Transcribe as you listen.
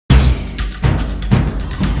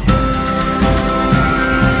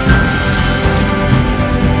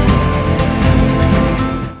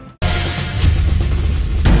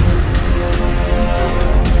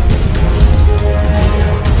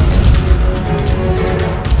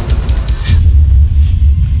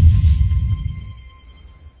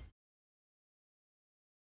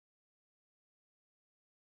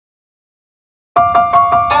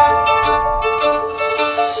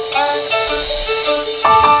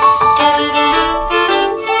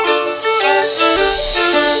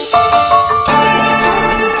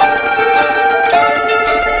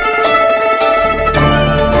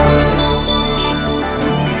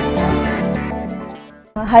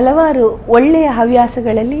ಒಳ್ಳೆಯ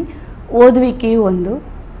ಹವ್ಯಾಸಗಳಲ್ಲಿ ಓದುವಿಕೆಯೂ ಒಂದು.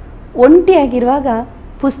 ಒಂಟಿಯಾಗಿರುವಾಗ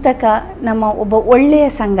ಪುಸ್ತಕ ನಮ್ಮ ಒಬ್ಬ ಒಳ್ಳೆಯ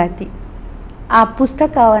ಸಂಗಾತಿ. ಆ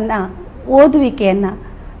ಪುಸ್ತಕವನ್ನು, ಓದುವಿಕೆಯನ್ನು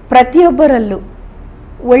ಪ್ರತಿಯೊಬ್ಬರಲ್ಲೂ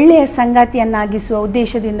ಒಳ್ಳೆಯ ಸಂಗಾತಿಯನ್ನಾಗಿಸುವ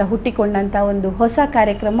ಉದ್ದೇಶದಿಂದ ಹುಟ್ಟಿಕೊಂಡಂಥ ಒಂದು ಹೊಸ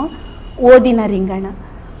ಕಾರ್ಯಕ್ರಮ ಓದಿನ ರಿಂಗಣ.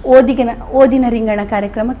 ಓದಿನ ರಿಂಗಣ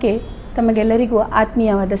ಕಾರ್ಯಕ್ರಮಕ್ಕೆ ತಮಗೆಲ್ಲರಿಗೂ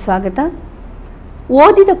ಆತ್ಮೀಯವಾದ ಸ್ವಾಗತ.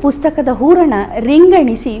 ಓದಿದ ಪುಸ್ತಕದ ಹೂರಣ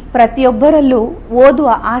ರಿಂಗಣಿಸಿ ಪ್ರತಿಯೊಬ್ಬರಲ್ಲೂ ಓದುವ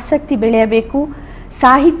ಆಸಕ್ತಿ ಬೆಳೆಯಬೇಕು,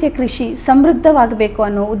 ಸಾಹಿತ್ಯ ಕೃಷಿ ಸಮೃದ್ಧವಾಗಬೇಕು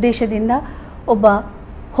ಅನ್ನೋ ಉದ್ದೇಶದಿಂದ ಒಬ್ಬ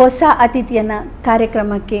ಹೊಸ ಅತಿಥಿಯನ್ನು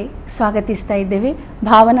ಕಾರ್ಯಕ್ರಮಕ್ಕೆ ಸ್ವಾಗತಿಸ್ತಾ ಇದ್ದೇವೆ.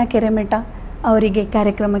 ಭಾವನಾ ಕೆರೆಮಠ ಅವರಿಗೆ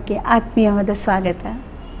ಕಾರ್ಯಕ್ರಮಕ್ಕೆ ಆತ್ಮೀಯವಾದ ಸ್ವಾಗತ.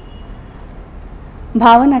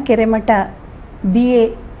 ಭಾವನಾ ಕೆರೆಮಠ BA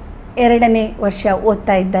 2ನೇ ವರ್ಷ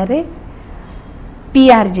ಓದ್ತಾ ಇದ್ದಾರೆ.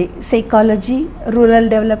 PRJ psychology, rural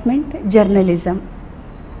development, journalism.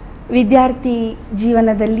 ವಿದ್ಯಾರ್ಥಿ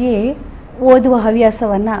ಜೀವನದಲ್ಲಿಯೇ ಓದುವ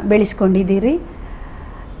ಹವ್ಯಾಸವನ್ನು ಬೆಳೆಸ್ಕೊಂಡಿದ್ದೀರಿ.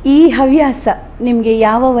 ಈ ಹವ್ಯಾಸ ನಿಮಗೆ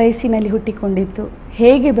ಯಾವ ವಯಸ್ಸಿನಲ್ಲಿ ಹುಟ್ಟಿಕೊಂಡಿತ್ತು,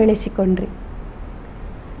 ಹೇಗೆ ಬೆಳೆಸಿಕೊಂಡ್ರಿ?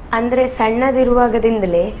 ಅಂದರೆ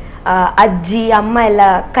ಸಣ್ಣದಿರುವಾಗದಿಂದಲೇ ಅಜ್ಜಿ ಅಮ್ಮ ಎಲ್ಲ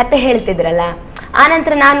ಕತೆ ಹೇಳ್ತಿದ್ರಲ್ಲ,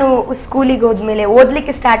 ಆನಂತರ ನಾನು ಸ್ಕೂಲಿಗೆ ಹೋದ್ಮೇಲೆ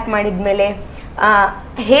ಓದಲಿಕ್ಕೆ ಸ್ಟಾರ್ಟ್ ಮಾಡಿದ್ಮೇಲೆ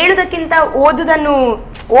ಹೇಳುವುದಕ್ಕಿಂತ ಓದುವುದನ್ನು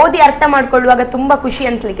ಓದಿ ಅರ್ಥ ಮಾಡ್ಕೊಳ್ಳುವಾಗ ತುಂಬ ಖುಷಿ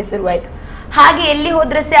ಅನ್ಸ್ಲಿಕ್ಕೆ ಶುರುವಾಯಿತು. ಹಾಗೆ ಎಲ್ಲಿ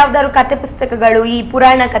ಹೋದ್ರೆ ಸಹ ಯಾವ್ದಾದ್ರು ಕತೆ ಪುಸ್ತಕಗಳು, ಈ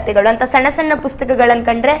ಪುರಾಣ ಕತೆಗಳು ಅಂತ ಸಣ್ಣ ಸಣ್ಣ ಪುಸ್ತಕಗಳನ್ನು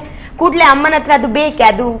ಕಂಡ್ರೆ ಕೂಡಲೇ ಅಮ್ಮನ ಹತ್ರ ಅದು ಬೇಕೆ,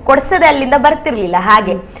 ಅದು ಕೊಡ್ಸದೆ ಅಲ್ಲಿಂದ ಬರ್ತಿರ್ಲಿಲ್ಲ.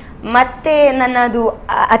 ಹಾಗೆ ಮತ್ತೆ ನನ್ನದು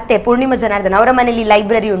ಅತ್ತೆ ಪೂರ್ಣಿಮಾ ಜನಾರ್ದನ್ ಅವರ ಮನೆಯಲ್ಲಿ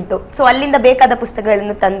ಲೈಬ್ರರಿ ಉಂಟು. ಸೊ ಅಲ್ಲಿಂದ ಬೇಕಾದ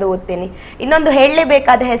ಪುಸ್ತಕಗಳನ್ನು ತಂದು ಓದ್ತೇನೆ. ಇನ್ನೊಂದು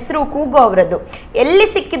ಹೇಳಲೇಬೇಕಾದ ಹೆಸರು ಕೂಗೋ ಅವರದ್ದು. ಎಲ್ಲಿ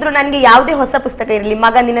ಸಿಕ್ಕಿದ್ರು ನನಗೆ ಯಾವುದೇ ಹೊಸ ಪುಸ್ತಕ ಇರಲಿ,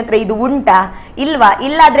 ಮಗ ನಿನ್ನ ಹತ್ರ ಇದು ಉಂಟಾ ಇಲ್ವಾ,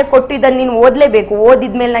 ಇಲ್ಲಾದ್ರೆ ಕೊಟ್ಟು ಇದನ್ನು ನೀನು ಓದ್ಲೇಬೇಕು,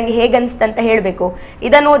 ಓದಿದ್ಮೇಲೆ ನಂಗೆ ಹೇಗೆ ಅನಿಸ್ತ ಹೇಳಬೇಕು,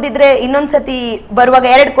 ಇದನ್ನು ಓದಿದ್ರೆ ಇನ್ನೊಂದ್ಸತಿ ಬರುವಾಗ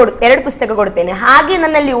ಎರಡು ಪುಸ್ತಕ ಕೊಡ್ತೇನೆ. ಹಾಗೆ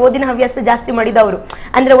ನನ್ನಲ್ಲಿ ಓದಿನ ಹವ್ಯಾಸ ಜಾಸ್ತಿ ಮಾಡಿದವರು.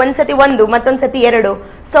 ಅಂದ್ರೆ ಒಂದ್ಸತಿ ಒಂದು, ಮತ್ತೊಂದ್ಸತಿ ಎರಡು.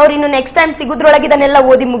 ಸೊ ಅವ್ರು ಇನ್ನು ನೆಕ್ಸ್ಟ್ ಟೈಮ್ ಸಿಗುದ್ರೊಳಗೆ ಇದನ್ನೆಲ್ಲ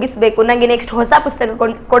ಓದಿ ಮುಗಿಸ್ಬೇಕು, ನಂಗೆ ನೆಕ್ಸ್ಟ್ ಹೊಸ ಪುಸ್ತಕ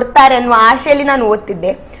ಕೊಡ್ತಾರೆ ಅನ್ನುವ ಆಶೆಯಲ್ಲಿ ನಾನು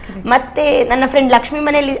ಓದ್ತಿದ್ದೆ. ಮತ್ತೆ ನನ್ನ ಫ್ರೆಂಡ್ ಲಕ್ಷ್ಮಿ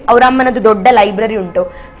ಮನೆಯಲ್ಲಿ ಅವರ ಅಮ್ಮನದು ದೊಡ್ಡ ಲೈಬ್ರರಿ ಉಂಟು.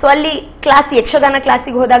 ಸೊ ಅಲ್ಲಿ ಯಕ್ಷಗಾನ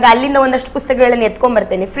ಕ್ಲಾಸಿಗೆ ಹೋದಾಗ ಅಲ್ಲಿಂದ ಒಂದಷ್ಟು ಪುಸ್ತಕಗಳನ್ನು ಎತ್ಕೊಂಡ್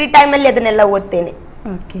ಬರ್ತೇನೆ. ಫ್ರೀ ಟೈಮಲ್ಲಿ ಅದನ್ನೆಲ್ಲ ಓದ್ತೇನೆ.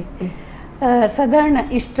 ಓಕೆ. ಸಾಧಾರಣ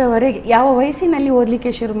ಇಷ್ಟರವರೆಗೆ ಯಾವ ವಯಸ್ಸಿನಲ್ಲಿ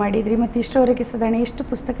ಓದಲಿಕ್ಕೆ ಶುರು ಮಾಡಿದ್ರಿ, ಮತ್ತು ಇಷ್ಟರವರೆಗೆ ಸಾಧಾರಣ ಎಷ್ಟು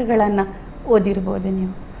ಪುಸ್ತಕಗಳನ್ನು ಓದಿರ್ಬೋದು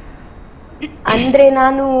ನೀವು? ಅಂದ್ರೆ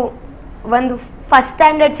ನಾನು ಒಂದು ಫಸ್ಟ್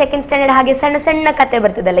ಸ್ಟ್ಯಾಂಡರ್ಡ್, ಸೆಕೆಂಡ್ ಸ್ಟ್ಯಾಂಡರ್ಡ್ ಹಾಗೆ ಸಣ್ಣ ಸಣ್ಣ ಕತೆ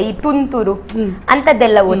ಬರ್ತದಲ್ಲ, ಈ ತುಂತುರು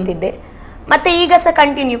ಅಂತದ್ದೆಲ್ಲ ಓದ್ತಿದ್ದೆ. ಮತ್ತೆ ಈಗ ಸಹ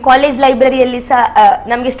ಕಂಟಿನ್ಯೂ ಕಾಲೇಜ್ ಲೈಬ್ರರಿಯಲ್ಲಿ ಸಹ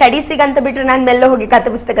ನಮ್ಗೆ ಸ್ಟಡೀಸಿಗೆ ಅಂತ ಬಿಟ್ರೆ ನಾನು ಮೆಲ್ಲ ಹೋಗಿ ಕತೆ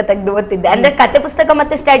ಪುಸ್ತಕ ತೆಗೆದು ಓದ್ತಿದ್ದೆ. ಅಂದ್ರೆ ಕತೆ ಪುಸ್ತಕ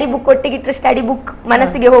ಮತ್ತೆ ಸ್ಟಡಿ ಬುಕ್ ಒಟ್ಟಿಗಿಟ್ರೆ ಸ್ಟಡಿ ಬುಕ್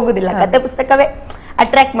ಮನಸ್ಸಿಗೆ ಹೋಗುದಿಲ್ಲ, ಕತೆ ಪುಸ್ತಕವೇ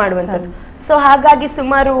ಅಟ್ರಾಕ್ಟ್ ಮಾಡುವಂಥದ್ದು. ಸೊ ಹಾಗಾಗಿ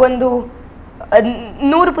ಸುಮಾರು ಒಂದು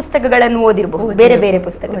 100 ಪುಸ್ತಕಗಳನ್ನು ಓದಿರಬಹುದು, ಬೇರೆ ಬೇರೆ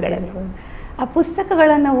ಪುಸ್ತಕಗಳನ್ನು. ಆ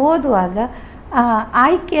ಪುಸ್ತಕಗಳನ್ನು ಓದುವಾಗ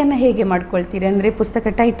ಆಯ್ಕೆಯನ್ನು ಹೇಗೆ ಮಾಡ್ಕೊಳ್ತೀರಿ? ಅಂದರೆ ಪುಸ್ತಕ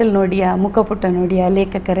ಟೈಟಲ್ ನೋಡಿಯಾ, ಮುಖಪುಟ ನೋಡಿಯಾ,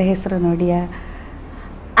 ಲೇಖಕರ ಹೆಸರು ನೋಡಿಯಾ?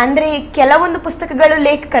 ಅಂದ್ರೆ ಕೆಲವೊಂದು ಪುಸ್ತಕಗಳು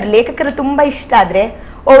ಲೇಖಕರು ತುಂಬಾ ಇಷ್ಟ ಆದ್ರೆ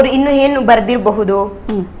ಅವ್ರು ಇನ್ನು ಏನು ಬರ್ದಿರಬಹುದು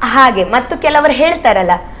ಹಾಗೆ. ಮತ್ತು ಕೆಲವರು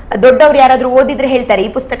ಹೇಳ್ತಾರಲ್ಲ, ದೊಡ್ಡವರು ಯಾರಾದ್ರೂ ಓದಿದ್ರೆ ಹೇಳ್ತಾರೆ ಈ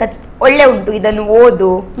ಪುಸ್ತಕ ಒಳ್ಳೆ ಉಂಟು, ಇದನ್ನು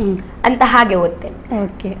ಓದು ಅಂತ, ಹಾಗೆ ಓದ್ತೇನೆ.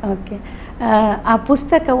 Okay okay. ಆ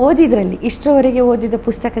ಪುಸ್ತಕ ಓದಿದ್ರಲ್ಲಿ, ಇಷ್ಟರವರೆಗೆ ಓದಿದ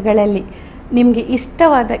ಪುಸ್ತಕಗಳಲ್ಲಿ ನಿಮ್ಗೆ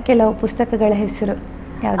ಇಷ್ಟವಾದ ಕೆಲವು ಪುಸ್ತಕಗಳ ಹೆಸರು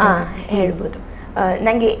ಯಾವ್ದು ಹೇಳ್ಬೋದು?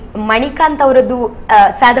 ನಂಗೆ ಮಣಿಕಾಂತ್ ಅವರದ್ದು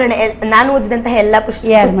ಸಾಧಾರಣ ನಾನು ಓದಿದಂತಹ ಎಲ್ಲಾ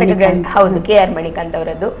ಪುಸ್ತಕಗಳು, ಹೌದು, KR ಮಣಿಕಾಂತ್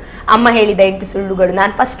ಅವರದ್ದು ಅಮ್ಮ ಹೇಳಿದ 8 ಸುಳ್ಳುಗಳು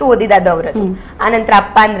ನಾನು ಫಸ್ಟ್ ಓದಿದ್ದು ಅವರದ್ದು. ಆನಂತರ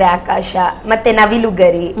ಅಪ್ಪ ಅಂದ್ರೆ ಆಕಾಶ, ಮತ್ತೆ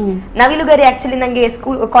ನವಿಲುಗರಿ ಆಕ್ಚುಲಿ ನಂಗೆ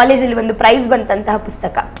ಕಾಲೇಜಲ್ಲಿ ಒಂದು ಪ್ರೈಸ್ ಬಂದಂತಹ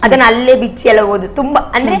ಪುಸ್ತಕ. ಅದನ್ನ ಅಲ್ಲೇ ಬಿಚ್ಚಿ ಎಲ್ಲ ಓದು ತುಂಬಾ,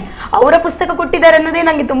 ಅಂದ್ರೆ ಅವರ ಪುಸ್ತಕ ಕೊಟ್ಟಿದ್ದಾರೆ ಅನ್ನೋದೇ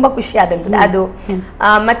ನಂಗೆ ತುಂಬಾ ಖುಷಿ ಆದಂತದ್ದು ಅದು.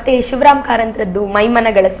 ಮತ್ತೆ ಶಿವರಾಮ್ ಕಾರಂತರದ್ದು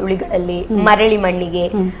ಮೈಮನಗಳ ಸುಳಿಗಳಲ್ಲಿ, ಮರಳಿ ಮಣ್ಣಿಗೆ,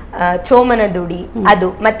 ಚೋಮನ ದುಡಿ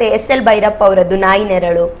ಅದು, ಮತ್ತೆ SL ಭೈರಪ್ಪ ಅವರದ್ದು ನಾಯಿ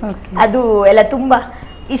ನೆರಳು, ಅದು ಎಲ್ಲ ತುಂಬಾ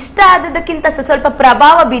ಇಷ್ಟ ಆದದಕ್ಕಿಂತ ಸ್ವಲ್ಪ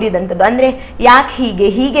ಪ್ರಭಾವ ಬೀರಿದಂಥದ್ದು. ಅಂದ್ರೆ ಯಾಕೆ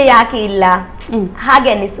ಹೀಗೆ ಯಾಕೆ ಇಲ್ಲ ಹಾಗೆ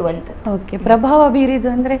ಅನ್ನಿಸುವಂತ. ಓಕೆ. ಪ್ರಭಾವ ಬೀರಿದು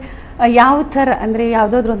ಅಂದ್ರೆ ಯಾವ ತರ? ಅಂದ್ರೆ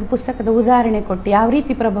ಯಾವ್ದಾದ್ರು ಒಂದು ಪುಸ್ತಕದ ಉದಾಹರಣೆ ಕೊಟ್ಟು ಯಾವ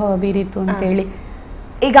ರೀತಿ ಪ್ರಭಾವ ಬೀರಿತು ಅಂತ ಹೇಳಿ.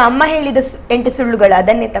 ಈಗ ಅಮ್ಮ ಹೇಳಿದ 8 ಸುಳ್ಳುಗಳು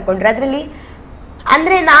ಅದನ್ನೇ ತಕೊಂಡ್ರೆ ಅದ್ರಲ್ಲಿ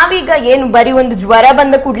ಅಂದ್ರೆ ನಾವೀಗ ಏನು ಬರೀ ಒಂದು ಜ್ವರ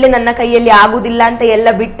ಬಂದ ಕೂಡ್ಲೆ ನನ್ನ ಕೈಯಲ್ಲಿ ಆಗುದಿಲ್ಲ ಅಂತ ಎಲ್ಲ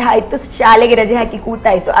ಬಿಟ್ಟಾಯ್ತು, ಶಾಲೆಗೆ ರಜೆ ಹಾಕಿ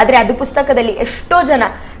ಕೂತಾಯ್ತು. ಆದ್ರೆ ಅದು ಪುಸ್ತಕದಲ್ಲಿ ಎಷ್ಟೋ ಜನ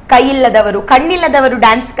ಕಣ್ಣಿಲ್ಲದವರು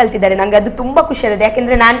ಡ್ಯಾನ್ಸ್ ಕಲ್ತಿದ್ದಾರೆ. ನಂಗೆ ಅದು ತುಂಬಾ ಖುಷಿ ಆಗಿದೆ.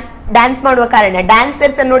 ಯಾಕೆಂದ್ರೆ ನಾನು ಡ್ಯಾನ್ಸ್ ಮಾಡುವ ಕಾರಣ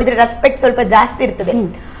ಡ್ಯಾನ್ಸರ್ಸ್ ಅನ್ನು ನೋಡಿದ್ರೆ ರೆಸ್ಪೆಕ್ಟ್ ಸ್ವಲ್ಪ ಜಾಸ್ತಿ ಇರ್ತದೆ.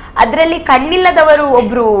 ಅದರಲ್ಲಿ ಕಣ್ಣಿಲ್ಲದವರು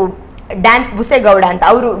ಒಬ್ರು ಡ್ಯಾನ್ಸ್ ಬುಸೆಗೌಡ ಅಂತ,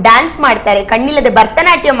 ಅವರು ಡ್ಯಾನ್ಸ್ ಮಾಡ್ತಾರೆ, ಕಣ್ಣಿಲ್ಲದೆ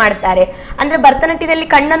ಭರತನಾಟ್ಯ ಮಾಡ್ತಾರೆ. ಅಂದ್ರೆ ಭರತನಾಟ್ಯದಲ್ಲಿ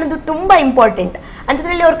ಕಣ್ಣನ್ನೋದು ತುಂಬಾ ಇಂಪಾರ್ಟೆಂಟ್.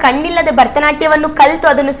 ಅಂತದ್ರಲ್ಲಿ ಅವ್ರು ಕಣ್ಣಿಲ್ಲದೆ ಭರತನಾಟ್ಯವನ್ನು ಕಲಿತು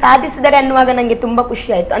ಅದನ್ನು ಸಾಧಿಸಿದ್ದಾರೆ ಅನ್ನುವಾಗ ನಂಗೆ ತುಂಬಾ ಖುಷಿ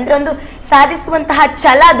ಆಯ್ತು. ಅಂದ್ರೆ ಒಂದು ಸಾಧಿಸುವಂತಹ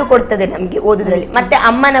ಛಲ ಅದು ಕೊಡ್ತದೆ ನಮ್ಗೆ ಓದುದ್ರಲ್ಲಿ. ಮತ್ತೆ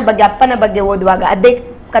ಅಪ್ಪನ ಬಗ್ಗೆ ಓದುವಾಗ ಅದೇ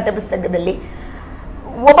ಕಥೆ ಪುಸ್ತಕದಲ್ಲಿ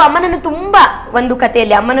ಒಬ್ಬ ಅಮ್ಮನನ್ನು ತುಂಬಾ, ಒಂದು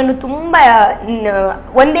ಕಥೆಯಲ್ಲಿ ಅಮ್ಮನನ್ನು ತುಂಬಾ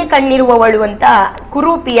ಒಂದೇ ಕಣ್ಣಿರುವವಳು ಅಂತ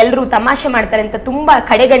ಕುರೂಪಿ ಎಲ್ಲರೂ ತಮಾಷೆ ಮಾಡ್ತಾರೆ ಅಂತ ತುಂಬಾ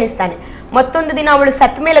ಕಡೆಗಣಿಸ್ತಾನೆ. ಮತ್ತೊಂದು ದಿನ ಅವಳು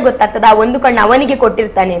ಸತ್ ಮೇಲೆ ಗೊತ್ತಾಗ್ತದೆ ಆ ಒಂದು ಕಣ್ಣು ಅವನಿಗೆ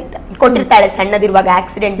ಕೊಟ್ಟಿರ್ತಾಳೆ ಸಣ್ಣದಿರುವಾಗ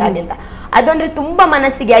ಆಕ್ಸಿಡೆಂಟ್ ಆಗಿ ಅಂತ. ಅದು ಅಂದ್ರೆ ತುಂಬಾ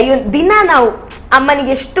ಮನಸ್ಸಿಗೆ ಅಯ್ಯೋ, ದಿನ ನಾವು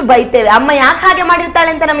ಅಮ್ಮನಿಗೆ ಎಷ್ಟು ಬೈತೇವೆ, ಅಮ್ಮ ಯಾಕೆ ಹಾಗೆ ಮಾಡಿರ್ತಾಳೆ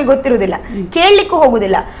ಅಂತ ನಮಗೆ ಗೊತ್ತಿರುವುದಿಲ್ಲ, ಕೇಳಲಿಕ್ಕೂ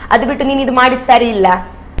ಹೋಗುದಿಲ್ಲ. ಅದು ಬಿಟ್ಟು ನೀನ್ ಇದು ಮಾಡಿದ್ ಸರಿ ಇಲ್ಲ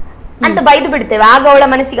ಅಂತ ಬೈದು ಬಿಡ್ತೇವೆ. ಆಗ ಅವಳ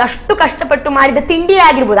ಮನಸ್ಸಿಗೆ ಅಷ್ಟು ಕಷ್ಟಪಟ್ಟು ಮಾಡಿದ ತಿಂಡಿ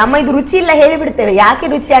ಆಗಿರ್ಬೋದು, ಅಮ್ಮ ಇದು ರುಚಿ ಇಲ್ಲ ಹೇಳಿ ಬಿಡ್ತೇವೆ, ಯಾಕೆ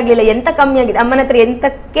ರುಚಿ ಆಗ್ಲಿಲ್ಲ, ಎಂತ ಕಮ್ಮಿ ಆಗಿದೆ, ಅಮ್ಮನ ಹತ್ರ ಎಂತ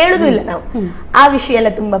ಕೇಳುದು ಇಲ್ಲ ನಾವು. ಆ ವಿಷಯ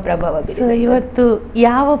ಎಲ್ಲ ತುಂಬಾ ಪ್ರಭಾವ ಬೀರಿದೆ. ಇವತ್ತು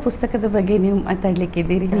ಯಾವ ಪುಸ್ತಕದ ಬಗ್ಗೆ ನೀವು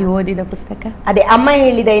ಮಾತಾಡ್ಲಿಕ್ಕಿದ್ದೀರಿ? ನೀವು ಓದಿದ ಪುಸ್ತಕ ಅದೇ ಅಮ್ಮ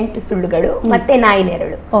ಹೇಳಿದ 8 ಸುಳ್ಳುಗಳು ಮತ್ತೆ ನಾಯಿ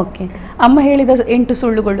ನೆರಳು. ಓಕೆ, ಅಮ್ಮ ಹೇಳಿದ 8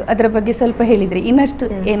 ಸುಳ್ಳುಗಳು, ಅದರ ಬಗ್ಗೆ ಸ್ವಲ್ಪ ಹೇಳಿದ್ರಿ, ಇನ್ನಷ್ಟು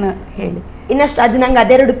ಏನು ಹೇಳಿ? ಇನ್ನಷ್ಟು ಅದು ನಂಗೆ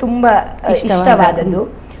ಅದೆರಡು ತುಂಬಾ ಇಷ್ಟವಾದದ್ದು.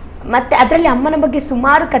 ಮತ್ತೆ ಅದರಲ್ಲಿ ಅಮ್ಮನ ಬಗ್ಗೆ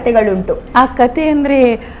ಸುಮಾರು ಕಥೆಗಳುಂಟು. ಆ ಕಥೆ ಅಂದ್ರೆ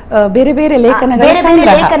ಬೇರೆ ಬೇರೆ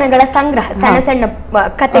ಲೇಖನಗಳ ಸಂಗ್ರಹ, ಸಣ್ಣ ಸಣ್ಣ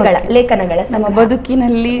ಕಥೆಗಳ ಲೇಖನಗಳ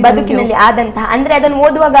ಬದುಕಿನಲ್ಲಿ ಆದಂತಹ, ಅಂದ್ರೆ ಅದನ್ನು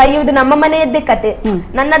ಓದುವಾಗ ಅಯ್ಯೋ ಇದು ನಮ್ಮ ಮನೆಯದ್ದೇ ಕತೆ,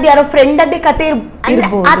 ನನ್ನದು ಯಾರೋ ಫ್ರೆಂಡ್ ಅದ್ದೇ ಕತೆ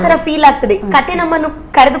ಆತರ ಫೀಲ್ ಆಗ್ತದೆ. ಕತೆ ನಮ್ಮನ್ನು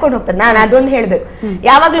ಕರೆದುಕೊಂಡು ಹೋಗ್ತದೆ. ನಾನು ಅದೊಂದು ಹೇಳ್ಬೇಕು,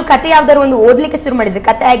 ಯಾವಾಗ್ಲೂ ಕತೆ ಯಾವ್ದಾದ್ರು ಒಂದು ಓದ್ಲಿಕ್ಕೆ ಶುರು ಮಾಡಿದ್ರೆ,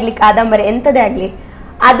 ಕತೆ ಆಗ್ಲಿ ಕಾದಂಬರಿ ಎಂತದೇ ಆಗ್ಲಿ,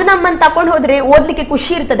 ಅದು ನಮ್ಮನ್ನು ತಕೊಂಡು ಹೋದ್ರೆ ಓದ್ಲಿಕ್ಕೆ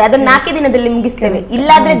ಖುಷಿ ಇರ್ತದೆ. ಅದನ್ನ 4 ದಿನದಲ್ಲಿ ಮುಗಿಸ್ತೇವೆ.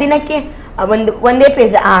 ಇಲ್ಲಾದ್ರೆ ದಿನಕ್ಕೆ ಒಂದೇ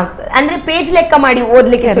ಪೇಜ್, ಅಂದ್ರೆ ಪೇಜ್ ಲೆಕ್ಕ ಮಾಡಿ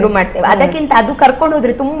ಓದ್ಲಿಕ್ಕೆ ಶುರು ಮಾಡ್ತೇವೆ. ಅದಕ್ಕಿಂತ ಅದು ಕರ್ಕೊಂಡು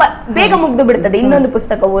ಹೋದ್ರೆ ತುಂಬಾ ಬೇಗ ಮುಗ್ದು ಬಿಡ್ತದೆ, ಇನ್ನೊಂದು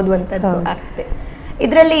ಪುಸ್ತಕ ಓದುವಂತದ್ದು ಆಗ್ತದೆ.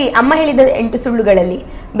 ಇದರಲ್ಲಿ ಅಮ್ಮ ಹೇಳಿದ 8 ಸುಳ್ಳುಗಳಲ್ಲಿ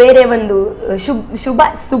ಬೇರೆ ಒಂದು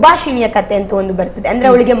ಸುಭಾಷಿಣಿಯ ಕತೆ ಅಂತ ಒಂದು ಬರ್ತದೆ. ಅಂದ್ರೆ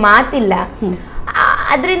ಅವಳಿಗೆ ಮಾತಿಲ್ಲ,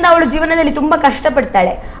 ಅದರಿಂದ ಅವಳು ಜೀವನದಲ್ಲಿ ತುಂಬಾ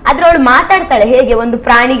ಕಷ್ಟಪಡ್ತಾಳೆ. ಆದ್ರೆ ಅವಳು ಮಾತಾಡ್ತಾಳೆ ಹೇಗೆ, ಒಂದು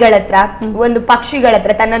ಪ್ರಾಣಿಗಳ ಹತ್ರ, ಒಂದು ಪಕ್ಷಿಗಳ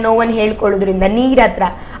ಹತ್ರ ತನ್ನ ನೋವನ್ನು ಹೇಳ್ಕೊಳ್ಳೋದ್ರಿಂದ, ನೀರ ಹತ್ರ,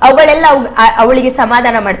 ಅವುಗಳೆಲ್ಲ ಅವಳಿಗೆ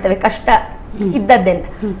ಸಮಾಧಾನ ಮಾಡ್ತವೆ ಕಷ್ಟ ಇದ್ದದ್ದೆಂತ.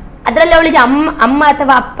 ಅದ್ರಲ್ಲಿ ಅವಳಿಗೆ ಅಮ್ಮ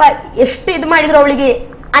ಅಥವಾ ಅಪ್ಪ ಎಷ್ಟು ಇದು ಮಾಡಿದ್ರು ಅವಳಿಗೆ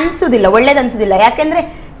ಅನ್ಸುದಿಲ್ಲ, ಒಳ್ಳೇದನ್ಸುದಿಲ್ಲ, ಯಾಕೆಂದ್ರೆ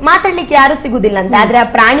ಮಾತಾಡ್ಲಿಕ್ಕೆ ಯಾರು ಸಿಗುದಿಲ್ಲ ಅಂತ. ಆದ್ರೆ ಆ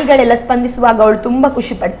ಪ್ರಾಣಿಗಳೆಲ್ಲ ಸ್ಪಂದಿಸುವಾಗ ಅವಳು ತುಂಬಾ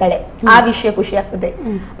ಖುಷಿ ಪಡ್ತಾಳೆ, ಆ ವಿಷಯ ಖುಷಿ ಆಗ್ತದೆ.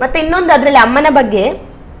 ಮತ್ತೆ ಇನ್ನೊಂದು, ಅದ್ರಲ್ಲಿ ಅಮ್ಮನ ಬಗ್ಗೆ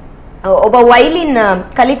ಒಬ್ಬ ವೈಲಿನ್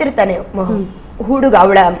ಕಲಿತಿರ್ತಾನೆ ಹುಡುಗ,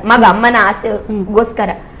 ಅವಳ ಮಗ, ಅಮ್ಮನ ಆಸೆಗೋಸ್ಕರ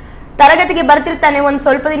ತರಗತಿಗೆ ಬರ್ತಿರ್ತಾನೆ. ಒಂದ್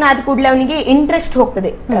ಸ್ವಲ್ಪ ದಿನ ಆದ ಕೂಡಲೇ ಅವನಿಗೆ ಇಂಟ್ರೆಸ್ಟ್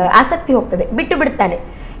ಹೋಗ್ತದೆ, ಆಸಕ್ತಿ ಹೋಗ್ತದೆ, ಬಿಟ್ಟು ಬಿಡ್ತಾನೆ.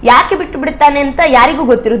 ಯಾಕೆ ಬಿಟ್ಟು ಬಿಡ್ತಾನೆ ಅಂತ ಯಾರಿಗೂ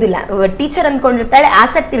ಗೊತ್ತಿರುವುದಿಲ್ಲ. ಟೀಚರ್ ಅನ್ಕೊಂಡಿರ್ತಾಳೆ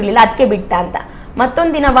ಆಸಕ್ತಿ ಇರ್ಲಿಲ್ಲ ಅದಕ್ಕೆ ಬಿಟ್ಟ ಅಂತ.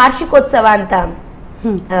 ಮತ್ತೊಂದಿನ ವಾರ್ಷಿಕೋತ್ಸವ ಅಂತ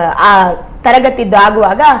ಆ ತರಗತಿದ್ದು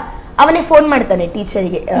ಆಗುವಾಗ ಅವನೇ ಫೋನ್ ಮಾಡ್ತಾನೆ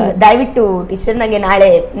ಟೀಚರಿಗೆ, ದಯವಿಟ್ಟು ಟೀಚರ್ ನಂಗೆ ನಾಳೆ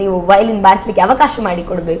ನೀವು ವಯಲಿನ್ ಬಾರಿಸ್ಲಿಕ್ಕೆ ಅವಕಾಶ ಮಾಡಿ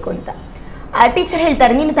ಕೊಡ್ಬೇಕು ಅಂತ. ಆ ಟೀಚರ್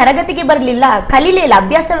ಹೇಳ್ತಾರೆ, ನೀನು ತರಗತಿಗೆ ಬರ್ಲಿಲ್ಲ, ಕಲೀಲೇ ಇಲ್ಲ,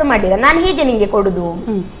 ಅಭ್ಯಾಸವೇ ಮಾಡಿಲ್ಲ, ನಾನು ಹೇಗೆ ನಿಂಗೆ ಕೊಡುದು?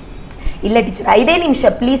 ಇಲ್ಲ ಟೀಚರ್ 5 ನಿಮಿಷ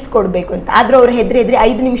ಪ್ಲೀಸ್ ಕೊಡ್ಬೇಕು ಅಂತ. ಆದ್ರೂ ಅವ್ರು ಹೆದ್ರಿ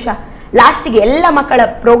 5 ನಿಮಿಷ ಲಾಸ್ಟಿಗೆ ಎಲ್ಲ ಮಕ್ಕಳ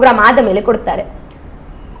ಪ್ರೋಗ್ರಾಮ್ ಆದ ಮೇಲೆ ಕೊಡ್ತಾರೆ.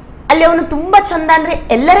 ಅಲ್ಲಿ ಅವನು ತುಂಬಾ ಚಂದ, ಅಂದ್ರೆ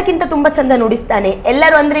ಎಲ್ಲರಕ್ಕಿಂತ ತುಂಬಾ ಚಂದ ನುಡಿಸ್ತಾನೆ.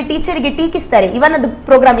 ಎಲ್ಲರೂ ಅಂದ್ರೆ ಟೀಚರ್ಗೆ ಟೀಕಿಸ್ತಾರೆ, ಇವನದು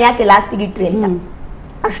ಪ್ರೋಗ್ರಾಮ್ ಯಾಕೆ ಲಾಸ್ಟಿಗೆ ಇಟ್ರಿ ಅಂತ,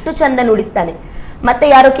 ಅಷ್ಟು ಚಂದ ನುಡಿಸ್ತಾನೆ. ಮತ್ತೆ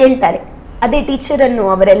ಯಾರೋ ಕೇಳ್ತಾರೆ, ಅದೇ ಟೀಚರ್ ಅನ್ನು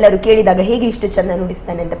ಅವರೆಲ್ಲರೂ ಕೇಳಿದಾಗ ಹೇಗೆ ಇಷ್ಟು ಚಂದ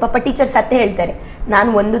ನುಡಿಸ್ತಾನೆ ಅಂತ. ಪಾಪ ಟೀಚರ್ ಸತ್ಯ ಹೇಳ್ತಾರೆ,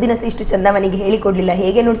 ನಾನು ಒಂದು ದಿನ ಇಷ್ಟು ಚಂದ ಅವನಿಗೆ ಹೇಳಿಕೊಡ್ಲಿಲ್ಲ,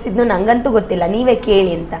 ಹೇಗೆ ನುಡಿಸಿದ್ನೋ ನಂಗಂತೂ ಗೊತ್ತಿಲ್ಲ, ನೀವೇ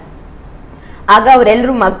ಕೇಳಿ ಅಂತ. ಆಗ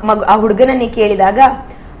ಅವರೆಲ್ಲರೂ ಆ ಹುಡುಗನನ್ನೇ ಕೇಳಿದಾಗ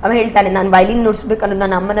ಅವ ಹೇಳ್ತಾನೆ, ನಾನು ವೈಲಿನ್ ನುಡಿಸ್ಬೇಕನ್ನೋದು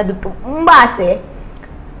ನನ್ನ ಅಮ್ಮನದು ತುಂಬಾ ಆಸೆ.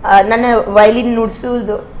 ನನ್ನ ವೈಲಿನ್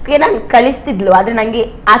ನುಡಿಸೋದಕ್ಕೆ ನಾನು ಕಲಿಸ್ತಿದ್ಲು, ಆದ್ರೆ ನಂಗೆ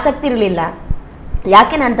ಆಸಕ್ತಿ ಇರಲಿಲ್ಲ.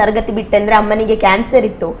 ಯಾಕೆ ನಾನು ತರಗತಿ ಬಿಟ್ಟೆ ಅಂದ್ರೆ ಅಮ್ಮನಿಗೆ ಕ್ಯಾನ್ಸರ್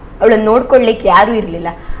ಇತ್ತು, ಅವಳನ್ನು ನೋಡ್ಕೊಳ್ಲಿಕ್ಕೆ ಯಾರು ಇರ್ಲಿಲ್ಲ,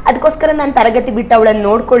 ಅದಕ್ಕೋಸ್ಕರ ನಾನು ತರಗತಿ ಬಿಟ್ಟು ಅವಳನ್ನು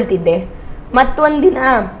ನೋಡ್ಕೊಳ್ತಿದ್ದೆ. ಮತ್ತೊಂದಿನ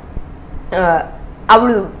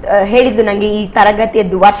ಅವಳು ಹೇಳಿದ್ದು, ನಂಗೆ ಈ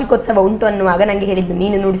ತರಗತಿಯದ್ದು ವಾರ್ಷಿಕೋತ್ಸವ ಉಂಟು ಅನ್ನುವಾಗ ನಂಗೆ ಹೇಳಿದ್ದು,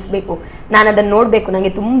 ನೀನು ನುಡಿಸ್ಬೇಕು, ನಾನು ಅದನ್ನು ನೋಡ್ಬೇಕು,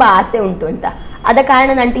 ನಂಗೆ ತುಂಬಾ ಆಸೆ ಉಂಟು ಅಂತ. ಆದ ಕಾರಣ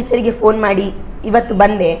ನಾನು ಟೀಚರಿಗೆ ಫೋನ್ ಮಾಡಿ ಇವತ್ತು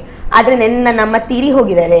ಬಂದೆ, ಆದ್ರೆ ನನ್ನ ನಮ್ಮ ತೀರಿ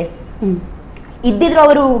ಹೋಗಿದ್ದಾರೆ. ಇದ್ದಿದ್ರು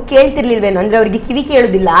ಅವರು ಕೇಳ್ತಿರ್ಲಿಲ್ವೇನೋ, ಅಂದ್ರೆ ಅವರಿಗೆ ಕಿವಿ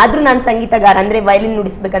ಕೇಳುದಿಲ್ಲ. ಆದ್ರೂ ನಾನು ಸಂಗೀತಗಾರ, ಅಂದ್ರೆ ವಯಲಿನ್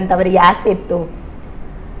ನುಡಿಸ್ಬೇಕಂತ ಅವರಿಗೆ ಆಸೆ ಇತ್ತು.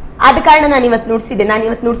 ಆದ ಕಾರಣ ನಾನು ಇವತ್ತು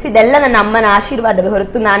ನುಡಿಸಿದ್ದೆಲ್ಲ ನನ್ನ ಅಮ್ಮನ ಆಶೀರ್ವಾದವೇ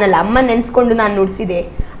ಹೊರತು ನಾನಲ್ಲ. ಅಮ್ಮ ನೆನ್ಸ್ಕೊಂಡು ನಾನು ನುಡಿಸಿದೆ,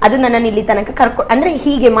 ಅದು ನನ್ನನ್ನು ಇಲ್ಲಿ ತನಕ ಅಂದ್ರೆ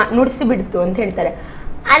ಹೀಗೆ ನುಡಿಸಿ ಬಿಡ್ತು ಅಂತ ಹೇಳ್ತಾರೆ.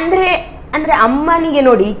 ಅಂದ್ರೆ ಅಮ್ಮನಿಗೆ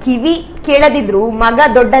ನೋಡಿ, ಕಿವಿ ಕೇಳದಿದ್ರು ಮಗ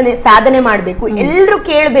ದೊಡ್ಡ ಸಾಧನೆ ಮಾಡ್ಬೇಕು, ಎಲ್ರು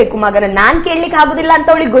ಕೇಳ್ಬೇಕು ಮಗನ. ನಾನ್ ಕೇಳ್ಲಿಕ್ಕೆ ಆಗುದಿಲ್ಲ ಅಂತ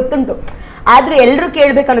ಅವಳಿಗೆ ಗೊತ್ತುಂಟು, ಆದ್ರೂ ಎಲ್ರು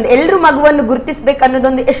ಕೇಳ್ಬೇಕು ಅನ್ನೋದು, ಎಲ್ರು ಮಗುವನ್ನು ಗುರುತಿಸ್ಬೇಕು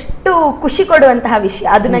ಅನ್ನೋದೊಂದು ಎಷ್ಟು ಖುಷಿ ಕೊಡುವಂತಹ ವಿಷಯ.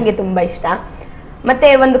 ಅದು ನಂಗೆ ತುಂಬಾ ಇಷ್ಟ. ಮತ್ತೆ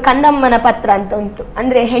ಒಂದು ಕಂದಮ್ಮನ ಪತ್ರ ಅಂತ ಉಂಟು,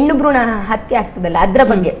 ಅಂದ್ರೆ ಹೆಣ್ಣು ಭ್ರೂಣ ಹತ್ಯೆ ಆಗ್ತದಲ್ಲ ಅದ್ರ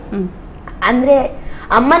ಬಗ್ಗೆ. ಅಂದ್ರೆ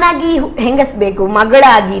ಅಮ್ಮನಾಗಿ ಹೆಂಗಸ್ಬೇಕು,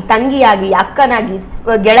 ಮಗಳಾಗಿ, ತಂಗಿಯಾಗಿ, ಅಕ್ಕನಾಗಿ,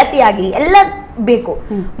 ಗೆಳತಿಯಾಗಿ ಎಲ್ಲ ಬೇಕು.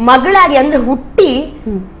 ಮಗಳಾಗಿ ಅಂದ್ರೆ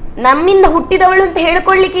ನಮ್ಮಿಂದ ಹುಟ್ಟಿದವಳು ಅಂತ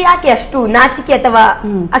ಹೇಳ್ಕೊಳ್ಲಿಕ್ಕೆ ಯಾಕೆ ಅಷ್ಟು ನಾಚಿಕೆ ಅಥವಾ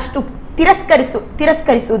ಅಷ್ಟು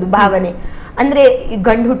ತಿರಸ್ಕರಿಸುವುದು ಭಾವನೆ. ಅಂದ್ರೆ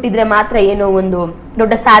ಗಂಡು ಹುಟ್ಟಿದ್ರೆ ಮಾತ್ರ ಏನೋ ಒಂದು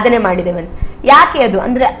ದೊಡ್ಡ ಸಾಧನೆ ಮಾಡಿದೇವೆ, ಯಾಕೆ ಅದು?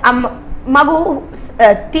 ಅಂದ್ರೆ ಮಗು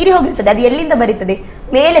ತೀರಿ ಹೋಗಿರ್ತದೆ, ಅದು ಎಲ್ಲಿಂದ ಬರೀತದೆ?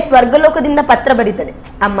 ಮೇಲೆ ಸ್ವರ್ಗಲೋಕದಿಂದ ಪತ್ರ ಬರೀತದೆ,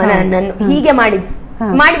 ಅಮ್ಮ ನನ್ನನ್ನು ಹೀಗೆ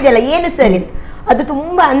ಮಾಡಿದೆಲ್ಲ ಏನು ಸರಿ ಅಂತ. ಅದು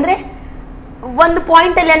ತುಂಬಾ ಅಂದ್ರೆ ಒಂದು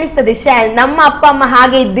ಪಾಯಿಂಟ್ ಅಲ್ಲಿ ಅನಿಸ್ತದೆ, ನಮ್ಮ ಅಪ್ಪ ಅಮ್ಮ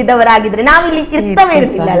ಹಾಗೆ ಇದ್ದಿದ್ದವರಾಗಿದ್ರೆ ನಾವಿಲ್ಲಿ ಇರ್ತವೇ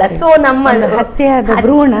ಇರ್ಲಿಲ್ಲ. ಸೊ ನಮ್ಮ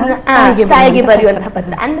ತಾಯಿಗೆ ಬರೆಯುವಂತಹ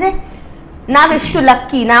ಪತ್ರ ಅಂದ್ರೆ ನಾವೆಷ್ಟು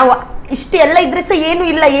ಲಕ್ಕಿ, ನಾವು ಇಷ್ಟು ಎಲ್ಲ ಇದ್ರೆ ಸಹ ಏನು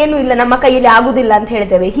ಇಲ್ಲ ನಮ್ಮ ಕೈಯಲ್ಲಿ ಆಗುದಿಲ್ಲ ಅಂತ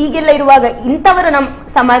ಹೇಳ್ತೇವೆ. ಹೀಗೆಲ್ಲ ಇರುವಾಗ ಇಂಥವರು ನಮ್ಮ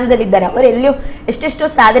ಸಮಾಜದಲ್ಲಿ ಇದ್ದಾರೆ, ಅವರು ಎಲ್ಲಿಯೋ ಎಷ್ಟೆಷ್ಟೋ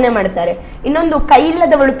ಸಾಧನೆ ಮಾಡ್ತಾರೆ. ಇನ್ನೊಂದು ಕೈ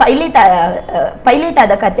ಇಲ್ಲದವಳು ಪೈಲಟ್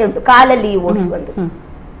ಆದ ಕತೆ ಉಂಟು, ಕಾಲಲ್ಲಿ ಓಡಿಸುವಂತ.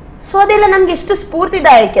 ಸೊ ಅದೆಲ್ಲ ನಮ್ಗೆ ಎಷ್ಟು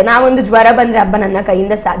ಸ್ಫೂರ್ತಿದಾಯಕ. ನಾವೊಂದು ಜ್ವರ ಬಂದ್ರೆ ಹಬ್ಬ ನನ್ನ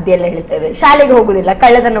ಕೈಯಿಂದ ಸಾಧ್ಯ ಎಲ್ಲ ಹೇಳ್ತೇವೆ, ಶಾಲೆಗೆ ಹೋಗುದಿಲ್ಲ,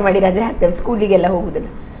 ಕಳ್ಳತನ ಮಾಡಿ ರಜೆ ಹಾಕ್ತೇವೆ, ಸ್ಕೂಲಿಗೆಲ್ಲ ಹೋಗುದಿಲ್ಲ.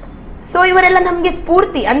 ಸೊ ಇವರೆಲ್ಲ ನಮ್ಗೆ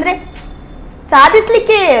ಸ್ಫೂರ್ತಿ. ಅಂದ್ರೆ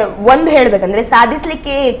ಸಾಧಿಸ್ಲಿಕ್ಕೆ ಒಂದು ಹೇಳ್ಬೇಕಂದ್ರೆ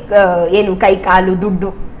ಸಾಧಿಸ್ಲಿಕ್ಕೆ ಏನು ಕೈ ಕಾಲು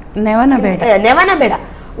ದುಡ್ಡು ನೆವನ ಬೇಡ,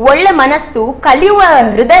 ಒಳ್ಳೆ ಮನಸ್ಸು, ಕಲಿಯುವ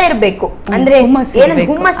ಹೃದಯ ಇರ್ಬೇಕು. ಅಂದ್ರೆ ಏನಂದ್ರೆ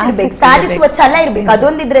ಹುಮ್ಮಸ್ ಇರ್ಬೇಕು, ಸಾಧಿಸುವ ಛಲ ಇರ್ಬೇಕು.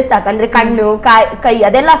 ಅದೊಂದಿದ್ರೆ ಸಾಕು. ಅಂದ್ರೆ ಕಣ್ಣು ಕೈ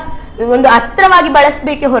ಅದೆಲ್ಲ ಒಂದು ಅಸ್ತ್ರವಾಗಿ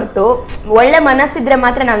ಬಳಸಬೇಕೆ ಹೊರತು ಒಳ್ಳೆ ಮನಸ್ಸಿದ್ರೆ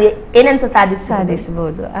ಮಾತ್ರ ನಾವು ಏನನ್ಸ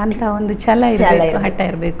ಸಾಧಿಸಬಹುದು ಅಂತ ಒಂದು ಛಲ ಇರಬೇಕು, ಹಠ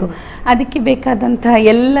ಇರಬೇಕು. ಅದಕ್ಕೆ ಬೇಕಾದಂತಹ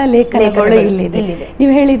ಎಲ್ಲ ಲೇಖನಗಳು ಇಲ್ಲಿದೆ.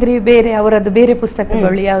 ನೀವು ಹೇಳಿದ್ರಿ ಬೇರೆ ಅವರದ್ದು ಬೇರೆ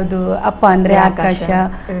ಪುಸ್ತಕಗಳು ಯಾವುದು, ಅಪ್ಪ ಅಂದ್ರೆ ಆಕಾಶ,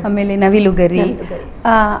 ಆಮೇಲೆ ನವಿಲುಗರಿ,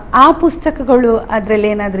 ಆ ಪುಸ್ತಕಗಳು ಅದ್ರಲ್ಲಿ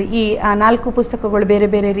ಏನಾದ್ರು ಈ 4 ಪುಸ್ತಕಗಳು ಬೇರೆ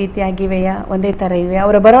ಬೇರೆ ರೀತಿಯಾಗಿವೆಯಾ, ಒಂದೇ ತರ ಇವೆ?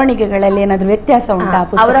 ಅವರ ಬರವಣಿಗೆಗಳಲ್ಲಿ ಏನಾದ್ರು ವ್ಯತ್ಯಾಸ ಉಂಟಾ?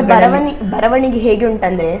 ಅವರ ಬರವಣಿಗೆ ಹೇಗೆ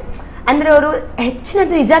ಉಂಟಂದ್ರೆ ಅಂದ್ರೆ ಅವರು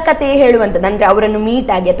ಹೆಚ್ಚಿನದು ನಿಜ ಕಥೆ ಹೇಳುವಂತದ್ದು. ಅಂದ್ರೆ ಅವರನ್ನು ಮೀಟ್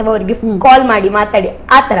ಆಗಿ ಅಥವಾ ಅವರಿಗೆ ಕಾಲ್ ಮಾಡಿ ಮಾತಾಡಿ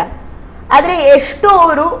ಆತರ. ಆದ್ರೆ ಎಷ್ಟೋ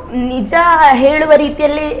ಅವರು ನಿಜ ಹೇಳುವ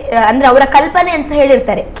ರೀತಿಯಲ್ಲಿ ಅಂದ್ರೆ ಅವರ ಕಲ್ಪನೆ ಅಂತ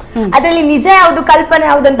ಹೇಳಿರ್ತಾರೆ. ಅದ್ರಲ್ಲಿ ನಿಜ ಯಾವ್ದು ಕಲ್ಪನೆ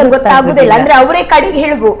ಯಾವ್ದಂತ ಗೊತ್ತಾಗುದಿಲ್ಲ. ಅಂದ್ರೆ ಅವರೇ ಕಡೆಗೆ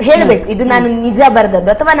ಹೇಳ್ಬೇಕು ಇದು ನಾನು ನಿಜ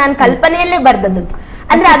ಬರ್ದದ್ದು ಅಥವಾ ನಾನು ಕಲ್ಪನೆಯಲ್ಲೇ ಬರ್ದದ್ದು.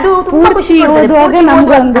 ಅಂದ್ರೆ ಅದು ತುಂಬಾ ಖುಷಿ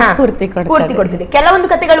ಸ್ಫೂರ್ತಿ ಕೊಡ್ತದೆ. ಕೆಲವೊಂದು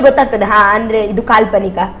ಕಥೆಗಳು ಗೊತ್ತಾಗ್ತದೆ, ಅಂದ್ರೆ ಇದು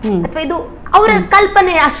ಕಾಲ್ಪನಿಕ ಅಥವಾ ಇದು ಅವರ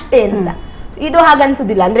ಕಲ್ಪನೆ ಅಷ್ಟೇ ಅಂತ. ಇದು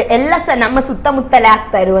ಹಾಗನ್ಸುದಿಲ್ಲ. ಅಂದ್ರೆ ಎಲ್ಲ ನಮ್ಮ ಸುತ್ತಮುತ್ತಲೇ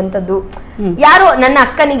ಆಗ್ತಾ ಇರುವಂತದ್ದು. ಯಾರೋ ನನ್ನ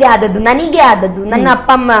ಅಕ್ಕನಿಗೆ ಆದದ್ದು, ನನಗೆ ಆದದ್ದು, ನನ್ನ ಅಪ್ಪ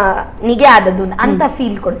ಅಮ್ಮನಿಗೆ ಆದದ್ದು ಅಂತ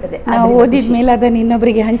ಫೀಲ್ ಕೊಡ್ತದೆ. ಓದಿದ್ಮೇಲೆ ಅದನ್ನ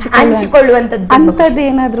ಇನ್ನೊಬ್ಬರಿಗೆ ಹಂಚಿಕೊಳ್ಳುವಂತದ್ದು. ಅಂತದ್ದು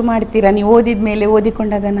ಏನಾದ್ರು ಮಾಡ್ತೀರಾ ನೀವು? ಓದಿದ್ಮೇಲೆ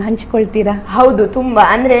ಓದಿಕೊಂಡು ಅದನ್ನ ಹಂಚಿಕೊಳ್ತೀರಾ? ಹೌದು, ತುಂಬಾ.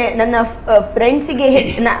 ಅಂದ್ರೆ ನನ್ನ ಫ್ರೆಂಡ್ಸಿಗೆ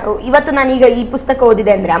ಇವತ್ತು ನಾನೀಗ ಈ ಪುಸ್ತಕ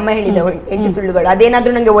ಓದಿದೆ ಅಂದ್ರೆ ಅಮ್ಮ ಹೇಳಿದ 8 ಸುಳ್ಳುಗಳು,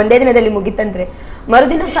 ಅದೇನಾದ್ರೂ ನಂಗೆ ಒಂದೇ ದಿನದಲ್ಲಿ ಮುಗಿತಂದ್ರೆ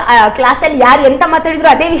ಮರುದಿನ ಕ್ಲಾಸಲ್ಲಿ ಯಾರು ಎಂತ ಮಾತಾಡಿದ್ರು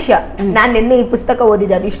ಅದೇ ವಿಷಯ. ನಾನ್ ನಿನ್ನೆ ಈ ಪುಸ್ತಕ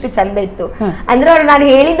ಓದಿದೆ, ಅದು ಇಷ್ಟು ಚಂದ ಇತ್ತು ಅಂದ್ರೆ ಅವ್ರು ನಾನು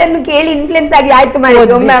ಹೇಳಿದ್ದನ್ನು ಕೇಳಿ ಇನ್ಫ್ಲುಯೆನ್ಸ್ ಆಗಿ ಆಯ್ತು ಮಾಡಿ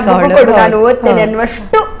ಒಮ್ಮೆ ಕೊಡು ನಾನು ಓದ್ತೇನೆ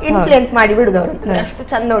ಅನ್ನುವಷ್ಟು ಇನ್ಫ್ಲುಯೆನ್ಸ್ ಮಾಡಿ ಬಿಡುದು ಅವರು. ಅಷ್ಟು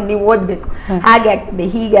ಚಂದ ಉಂಟು, ನೀವು ಓದ್ಬೇಕು, ಹಾಗೆ ಆಗ್ತದೆ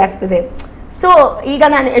ಹೀಗೆ ಆಗ್ತದೆ. ಸೊ ಈಗ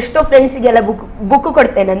ನಾನು ಎಷ್ಟೋ ಫ್ರೆಂಡ್ಸಿಗೆಲ್ಲ ಬುಕ್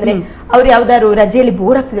ಕೊಡ್ತೇನೆ. ಅಂದ್ರೆ ಅವ್ರು ಯಾವ್ದಾದ್ರು ರಜೆಯಲ್ಲಿ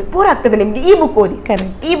ಬೋರ್ ಆಗ್ತದೆ ನಿಮ್ಗೆ, ಈ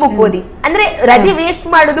ಬುಕ್ ಓದಿ ಅಂದ್ರೆ ರಜೆ ವೇಸ್ಟ್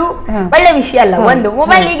ಮಾಡುದು ಒಳ್ಳೆ ವಿಷಯ ಅಲ್ಲ. ಒಂದು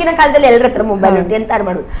ಮೊಬೈಲ್, ಈಗಿನ ಕಾಲದಲ್ಲಿ ಎಲ್ಲರ ಹತ್ರ ಮೊಬೈಲ್ ಉಂಟು, ಎಂತಾರು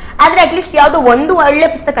ಮಾಡುದು. ಆದ್ರೆ ಅಟ್ಲೀಸ್ಟ್ ಯಾವ್ದೋ ಒಂದು ಒಳ್ಳೆ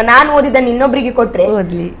ಪುಸ್ತಕ ನಾನು ಓದಿದ್ದನ್ನು ಇನ್ನೊಬ್ರಿಗೆ ಕೊಟ್ರೆ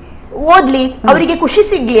ಓದ್ಲಿ, ಅವರಿಗೆ ಖುಷಿ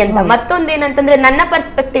ಸಿಗ್ಲಿ ಅಂತ. ಮತ್ತೊಂದೇನಂತಂದ್ರೆ ನನ್ನ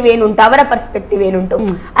ಪರ್ಸ್ಪೆಕ್ಟಿವ್ ಏನುಂಟು, ಅವರ ಪರ್ಸ್ಪೆಕ್ಟಿವ್ ಏನುಂಟು,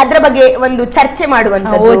 ಅದ್ರ ಬಗ್ಗೆ ಒಂದು ಚರ್ಚೆ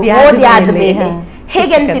ಮಾಡುವಂತದ್ದು. ಓದಿ ಆದ್ಮೇಲೆ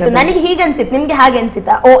ಹೇಗೆ ಅನ್ಸಿತ್ತು, ನನಗೆ ಹೀಗೆ ಅನ್ಸಿತ್ತು, ನಿಮ್ಗೆ ಹಾಗೆ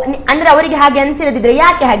ಅನ್ಸಿತಾ, ಅಂದ್ರೆ ಅವರಿಗೆ ಹಾಗೆ ಅನ್ಸಿರದಿದ್ರೆ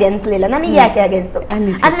ಯಾಕೆ ಹಾಗೆ ಅನ್ಸ್ಲಿಲ್ಲ, ನನಗೆ ಯಾಕೆ ಹಾಗೆ ಅನ್ಸಿತು,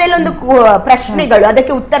 ಅದ್ರಲ್ಲ ಒಂದು ಪ್ರಶ್ನೆಗಳು,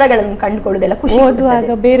 ಅದಕ್ಕೆ ಉತ್ತರಗಳನ್ನು ಕಂಡುಕೊಳ್ಳುದೆಲ್ಲ ಖುಷಿ.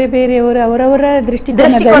 ಓದುವಾಗ ಬೇರೆ ಬೇರೆಯವರು ಅವರವರ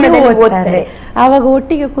ದೃಷ್ಟಿಕೋನದಲ್ಲಿ ಓದ್ತಾರೆ. ಆವಾಗ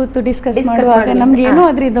ಒಟ್ಟಿಗೆ ಕೂತು ಡಿಸ್ಕಸ್ ಮಾಡುವಾಗ ನಮ್ಗೆ ಏನೋ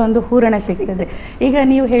ಅದ್ರಿಂದ ಒಂದು ಹೂರಣ ಸಿಗ್ತದೆ. ಈಗ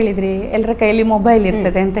ನೀವು ಹೇಳಿದ್ರಿ ಎಲ್ಲರ ಕೈಯಲ್ಲಿ ಮೊಬೈಲ್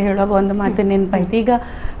ಇರ್ತದೆ ಅಂತ ಹೇಳುವಾಗ ಒಂದು ಮಾತು ನೆನಪಾಯ್ತು. ಈಗ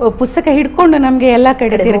ಪುಸ್ತಕ ಹಿಡ್ಕೊಂಡು ನಮ್ಗೆ ಎಲ್ಲಾ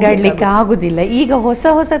ಕಡೆ ತಿರುಗಾಡ್ಲಿಕ್ಕೆ ಆಗುದಿಲ್ಲ. ಈಗ ಹೊಸ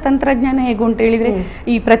ಹೊಸ ತಂತ್ರಜ್ಞಾನ ಹೇಗುಂಟು ಹೇಳಿದ್ರೆ,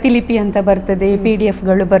 ಈ ಪ್ರತಿಲಿಪಿ ಅಂತ ಬರ್ತದೆ, PDF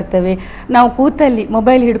ಗಳು ಬರ್ತವೆ, ನಾವು ಕೂತಲ್ಲಿ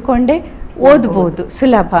ಮೊಬೈಲ್ ಹಿಡ್ಕೊಂಡೆ ಓದ್ಬೋದು,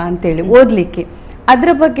 ಸುಲಭ ಅಂತೇಳಿ ಓದ್ಲಿಕ್ಕೆ. ಅದರ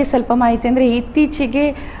ಬಗ್ಗೆ ಸ್ವಲ್ಪ ಮಾಹಿತಿ ಅಂದ್ರೆ ಇತ್ತೀಚೆಗೆ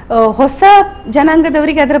ಹೊಸ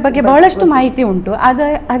ಜನಾಂಗದವರಿಗೆ ಅದರ ಬಗ್ಗೆ ಬಹಳಷ್ಟು ಮಾಹಿತಿ ಉಂಟು.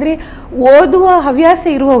 ಆದ್ರೆ ಓದುವ ಹವ್ಯಾಸ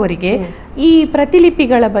ಇರುವವರಿಗೆ ಈ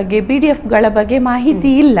ಪ್ರತಿಲಿಪಿಗಳ ಬಗ್ಗೆ, PDF ಗಳ ಬಗ್ಗೆ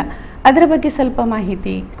ಮಾಹಿತಿ ಇಲ್ಲ. ಅದರ ಬಗ್ಗೆ ಸ್ವಲ್ಪ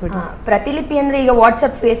ಮಾಹಿತಿ ಕೊಡಿ. ಪ್ರತಿಲಿಪಿ ಅಂದ್ರೆ ಈಗ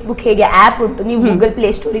ವಾಟ್ಸ್ಆಪ್, ಫೇಸ್ಬುಕ್ ಹೇಗೆ ಆಪ್ ಉಂಟು, ನೀವು ಗೂಗಲ್ ಪ್ಲೇ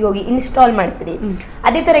ಸ್ಟೋರಿಗೆ ಹೋಗಿ ಇನ್ಸ್ಟಾಲ್ ಮಾಡ್ತೀರಿ,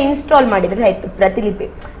 ಅದೇ ತರ ಇನ್ಸ್ಟಾಲ್ ಮಾಡಿದ್ರೆ ಆಯ್ತು ಪ್ರತಿಲಿಪಿ.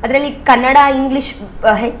 ಅದರಲ್ಲಿ ಕನ್ನಡ, ಇಂಗ್ಲಿಷ್,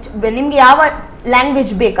 ನಿಮ್ಗೆ ಯಾವ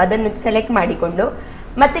ಲ್ಯಾಂಗ್ವೇಜ್ ಬೇಕು ಅದನ್ನು ಸೆಲೆಕ್ಟ್ ಮಾಡಿಕೊಂಡು,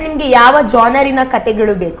 ಮತ್ತೆ ನಿಮ್ಗೆ ಯಾವ ಜಾನರಿನ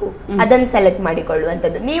ಕಥೆಗಳು ಬೇಕು ಅದನ್ನು ಸೆಲೆಕ್ಟ್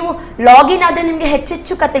ಮಾಡಿಕೊಳ್ಳುವಂತದ್ದು. ನೀವು ಲಾಗಿನ್ ಆದ್ರೆ ನಿಮ್ಗೆ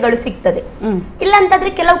ಹೆಚ್ಚೆಚ್ಚು ಕಥೆಗಳು ಸಿಗ್ತದೆ. ಇಲ್ಲ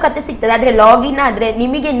ಅಂತಂದ್ರೆ ಕೆಲವು ಕಥೆ ಸಿಗ್ತದೆ. ಆದ್ರೆ ಲಾಗಿನ್ ಆದ್ರೆ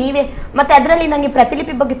ನಿಮಗೆ ನೀವೇ. ಮತ್ತೆ ಅದರಲ್ಲಿ ನಂಗೆ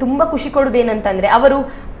ಪ್ರತಿಲಿಪಿ ಬಗ್ಗೆ ತುಂಬಾ ಖುಷಿ ಕೊಡುದು ಏನಂತಂದ್ರೆ, ಅವರು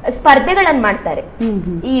ಸ್ಪರ್ಧೆಗಳನ್ನು ಮಾಡ್ತಾರೆ.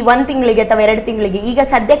 ಈ 1 ತಿಂಗಳಿಗೆ ಅಥವಾ 2 ತಿಂಗಳಿಗೆ. ಈಗ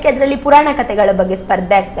ಸದ್ಯಕ್ಕೆ ಅದರಲ್ಲಿ ಪುರಾಣ ಕಥೆಗಳ ಬಗ್ಗೆ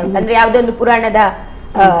ಸ್ಪರ್ಧೆ ಆಗ್ತಾ ಉಂಟು. ಅಂದ್ರೆ ಯಾವುದೋ ಒಂದು ಪುರಾಣದ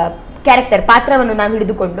ಕ್ಯಾರೆಕ್ಟರ್, ಪಾತ್ರವನ್ನು ನಾವು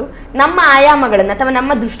ಹಿಡಿದುಕೊಂಡು ನಮ್ಮ ಆಯಾಮಗಳನ್ನು ಅಥವಾ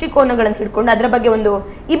ನಮ್ಮ ದೃಷ್ಟಿಕೋನಗಳನ್ನು ಹಿಡ್ಕೊಂಡು ಅದರ ಬಗ್ಗೆ ಒಂದು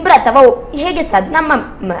ಇಬ್ರು ಅಥವಾ ಹೇಗೆ ಸಾಧ್ಯ, ನಮ್ಮ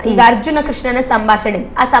ಈಗ ಅರ್ಜುನ ಕೃಷ್ಣನ ಸಂಭಾಷಣೆ,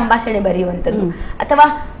 ಆ ಸಂಭಾಷಣೆ ಬರೆಯುವಂಥದ್ದು. ಅಥವಾ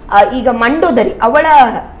ಈಗ ಮಂಡೋದರಿ, ಅವಳ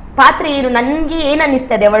ಪಾತ್ರ ಏನು, ನನ್ಗೆ ಏನ್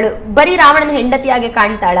ಅನ್ನಿಸ್ತದೆ, ಅವಳು ಬರೀ ರಾವಣನ ಹೆಂಡತಿಯಾಗೆ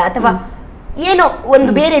ಕಾಣ್ತಾಳ ಅಥವಾ ಏನೋ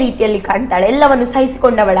ಒಂದು ಬೇರೆ ರೀತಿಯಲ್ಲಿ ಕಾಣ್ತಾಳೆ, ಎಲ್ಲವನ್ನು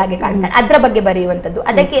ಸಹಿಸಿಕೊಂಡವಳಾಗೆ ಕಾಣ್ತಾಳೆ, ಅದ್ರ ಬಗ್ಗೆ ಬರೆಯುವಂಥದ್ದು.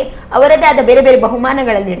 ಅದಕ್ಕೆ ಅವರದೇ ಆದ ಬೇರೆ ಬೇರೆ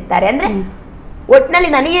ಬಹುಮಾನಗಳನ್ನು ಇಡ್ತಾರೆ. ಅಂದ್ರೆ ಒಟ್ನಲ್ಲಿ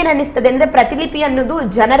ನನಗೇನ್ ಅನ್ನಿಸ್ತದೆ ಅಂದ್ರೆ, ಪ್ರತಿಲಿಪಿ ಅನ್ನೋದು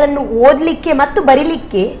ಜನರನ್ನು ಓದ್ಲಿಕ್ಕೆ ಮತ್ತು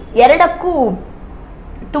ಬರೀಲಿಕ್ಕೆ ಎರಡಕ್ಕೂ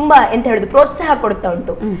ತುಂಬಾ ಎಂತ ಹೇಳುದು ಪ್ರೋತ್ಸಾಹ ಕೊಡ್ತಾ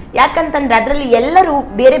ಉಂಟು. ಯಾಕಂತಂದ್ರೆ ಅದ್ರಲ್ಲಿ ಎಲ್ಲರೂ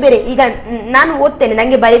ಬೇರೆ ಬೇರೆ, ಈಗ ನಾನು ಓದ್ತೇನೆ,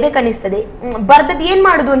 ನಂಗೆ ಬರಿಬೇಕನ್ನಿಸ್ತದೆ, ಬರ್ದದ್ ಏನ್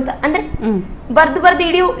ಮಾಡುದು ಅಂತ ಅಂದ್ರೆ ಬರ್ದು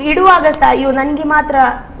ಇಡುವಾಗ ಸಹ ಅಯ್ಯೋ ನನ್ಗೆ ಮಾತ್ರ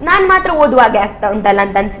ನಾನ್ ಮಾತ್ರ ಓದುವಾಗೆ ಆಗ್ತಾ ಉಂಟಲ್ಲ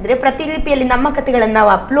ಅಂತ ಅನ್ಸಿದ್ರೆ ಪ್ರತಿಲಿಪಿಯಲ್ಲಿ ನಮ್ಮ ಕಥೆಗಳನ್ನ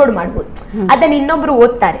ನಾವು ಅಪ್ಲೋಡ್ ಮಾಡ್ಬೋದು. ಅದನ್ನ ಇನ್ನೊಬ್ರು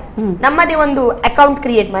ಓದ್ತಾರೆ, ನಮ್ಮದೇ ಒಂದು ಅಕೌಂಟ್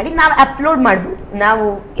ಕ್ರಿಯೇಟ್ ಮಾಡಿ ನಾವು ಅಪ್ಲೋಡ್ ಮಾಡ್ಬೋದು. ನಾವು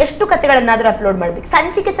ಎಷ್ಟು ಕಥೆಗಳನ್ನಾದ್ರೂ ಅಪ್ಲೋಡ್ ಮಾಡ್ಬೇಕು.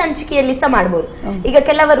 ಸಂಚಿಕೆಯಲ್ಲಿ ಸಹ ಮಾಡ್ಬೋದು. ಈಗ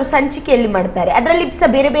ಕೆಲವರು ಸಂಚಿಕೆಯಲ್ಲಿ ಮಾಡ್ತಾರೆ, ಅದರಲ್ಲಿ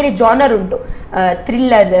ಸಹ ಬೇರೆ ಬೇರೆ ಜಾನರ್ ಉಂಟು.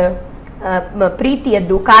 ಥ್ರಿಲ್ಲರ್,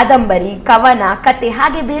 ಪ್ರೀತಿಯದ್ದು, ಕಾದಂಬರಿ, ಕವನ, ಕತೆ,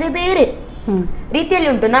 ಹಾಗೆ ಬೇರೆ ಬೇರೆ ರೀತಿಯಲ್ಲಿ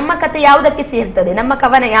ಉಂಟು. ನಮ್ಮ ಕತೆ ಯಾವುದಕ್ಕೆ ಸೇರ್ತದೆ, ನಮ್ಮ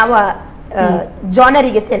ಕವನ ಯಾವ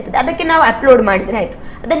ಜಾನರಿಗೆ ಸೇರ್ತದೆ, ಅದಕ್ಕೆ ನಾವು ಅಪ್ಲೋಡ್ ಮಾಡಿದ್ರೆ ಆಯ್ತು.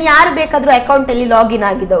 ಅದನ್ನ ಯಾರು ಬೇಕಾದ್ರೂ ಅಕೌಂಟ್ ಅಲ್ಲಿ ಲಾಗಿನ್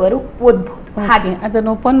ಆಗಿದವರು ಓದ್ಬಹುದು. ಹಾಗೆ ಅದನ್ನು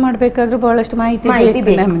ಓಪನ್ ಮಾಡ್ಬೇಕಾದ್ರೂ ಬಹಳಷ್ಟು ಮಾಹಿತಿ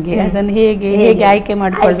ಬೇಕು ನಮಗೆ. ಅದನ್ನು ಹೇಗೆ ಆಯ್ಕೆ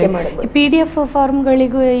ಮಾಡ್ಕೊಳ್ಬೇಕು. PDF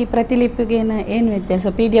ಫಾರ್ಮ್ಗಳಿಗೂ ಈ ಪ್ರತಿಲಿಪಿಗೆ ಏನು ವ್ಯತ್ಯಾಸ?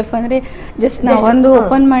 PDF ಅಂದ್ರೆ ಜಸ್ಟ್ ನಾವು ಒಂದು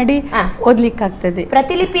ಓಪನ್ ಮಾಡಿ ಓದ್ಲಿಕ್ಕೆ ಆಗ್ತದೆ.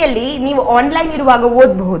 ಪ್ರತಿಲಿಪಿಯಲ್ಲಿ ನೀವು ಆನ್ಲೈನ್ ಇರುವಾಗ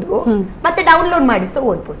ಓದಬಹುದು, ಮತ್ತೆ ಡೌನ್ಲೋಡ್ ಮಾಡಿ ಸಹ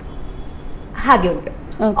ಓದ್ಬಹುದು. ಹಾಗೆ ಉಂಟು.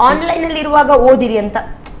 ಆನ್ಲೈನ್ ಅಲ್ಲಿ ಇರುವಾಗ ಓದಿರಿ ಅಂತ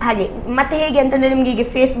ಹಾಗೆ. ಮತ್ತೆ ಹೇಗೆ ಅಂತಂದ್ರೆ ನಿಮ್ಗೆ ಈಗ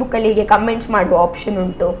ಫೇಸ್ಬುಕ್ ಅಲ್ಲಿ ಹೀಗೆ ಕಮೆಂಟ್ಸ್ ಮಾಡುವ ಆಪ್ಷನ್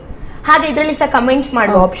ಉಂಟು, ಹಾಗೆ ಇದ್ರಲ್ಲಿ ಸಹ ಕಮೆಂಟ್ಸ್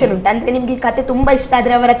ಮಾಡುವ ಆಪ್ಷನ್ ಉಂಟು. ಅಂದ್ರೆ ನಿಮ್ಗೆ ಕತೆ ತುಂಬಾ ಇಷ್ಟ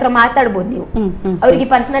ಆದ್ರೆ ಅವರ ಹತ್ರ ಮಾತಾಡ್ಬೋದು. ನೀವು ಅವರಿಗೆ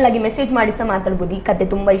ಪರ್ಸನಲ್ ಆಗಿ ಮೆಸೇಜ್ ಮಾಡಿ ಸಹ ಮಾತಾಡ್ಬೋದು. ಈ ಕತೆ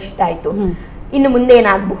ತುಂಬಾ ಇಷ್ಟ ಆಯ್ತು, ಇನ್ನು ಮುಂದೆ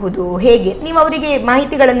ಏನಾಗಬಹುದು, ಹೇಗೆ ನೀವು ಅವರಿಗೆ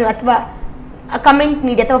ಮಾಹಿತಿಗಳನ್ನು ಅಥವಾ ಕಮೆಂಟ್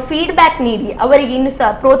ನೀಡಿ ಅಥವಾ ಫೀಡ್ಬ್ಯಾಕ್ ನೀಡಿ ಅವರಿಗೆ ಇನ್ನು ಸಹ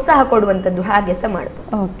ಪ್ರೋತ್ಸಾಹ ಕೊಡುವಂತದ್ದು ಹಾಗೆ ಸಹ ಮಾಡಬಹುದು.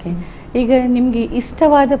 ಓಕೆ. ಈಗ ನಿಮ್ಗೆ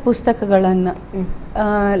ಇಷ್ಟವಾದ ಪುಸ್ತಕಗಳನ್ನು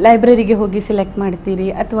ಲೈಬ್ರರಿಗೆ ಹೋಗಿ ಸೆಲೆಕ್ಟ್ ಮಾಡ್ತೀರಿ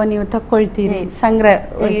ಅಥವಾ ನೀವು ತಕ್ಕೊಳ್ತೀರಿ?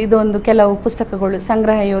 ಇದೊಂದು ಕೆಲವು ಪುಸ್ತಕಗಳು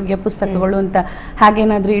ಸಂಗ್ರಹ ಯೋಗ್ಯ ಪುಸ್ತಕಗಳು ಅಂತ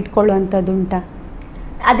ಹಾಗೇನಾದ್ರೂ ಇಟ್ಕೊಳ್ಳುವಂಥದ್ದು ಉಂಟಾ?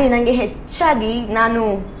 ಅದೇ ನಂಗೆ ಹೆಚ್ಚಾಗಿ ನಾನು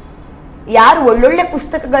ಯಾರು ಒಳ್ಳೊಳ್ಳೆ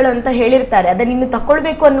ಪುಸ್ತಕಗಳು ಅಂತ ಹೇಳಿರ್ತಾರೆ ಅದನ್ನ ಇನ್ನು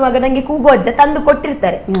ತಕೊಳ್ಬೇಕು ಅನ್ನುವಾಗ ನಂಗೆ ಕೂಗೋ ಅಜ್ಜ ತಂದು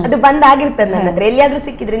ಕೊಟ್ಟಿರ್ತಾರೆ. ಅದು ಬಂದಾಗಿರ್ತದೆ ನನ್ನ ಹತ್ರ. ಎಲ್ಲಿಯಾದ್ರೂ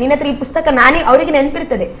ಸಿಕ್ಕಿದ್ರೆ ನಿನ್ನ ಹತ್ರ ಈ ಪುಸ್ತಕ, ನಾನೇ ಅವರಿಗೆ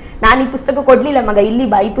ನೆನಪಿರ್ತದೆ, ನಾನು ಈ ಪುಸ್ತಕ ಕೊಡ್ಲಿಲ್ಲ ಮಗ, ಇಲ್ಲಿ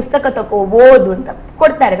ಬಾ ಈ ಪುಸ್ತಕ ತಕೋ ಓದು ಅಂತ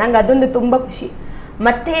ಕೊಡ್ತಾರೆ. ನಂಗೆ ಅದೊಂದು ತುಂಬಾ ಖುಷಿ.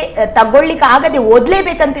 ಮತ್ತೆ ತಗೊಳ್ಳಿಕ್ಕೆ ಆಗದೆ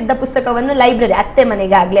ಓದ್ಲೇಬೇಕಂತಿದ್ದ ಪುಸ್ತಕವನ್ನು ಲೈಬ್ರರಿ, ಅತ್ತೆ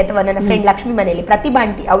ಮನೆಗೆ ಆಗ್ಲಿ ಅಥವಾ ನನ್ನ ಫ್ರೆಂಡ್ ಲಕ್ಷ್ಮಿ ಮನೆಯಲ್ಲಿ ಪ್ರತಿಭಾ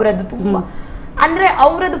ಆಂಟಿ ಅವರದ್ದು ತುಂಬಾ ಅಂದ್ರೆ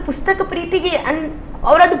ಅವರದ್ದು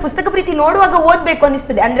ಪುಸ್ತಕ ಪ್ರೀತಿ ನೋಡುವಾಗ ಓದ್ಬೇಕು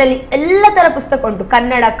ಅನಿಸ್ತದೆ. ಅಂದ್ರೆ ಅಲ್ಲಿ ಎಲ್ಲ ತರ ಪುಸ್ತಕ ಉಂಟು.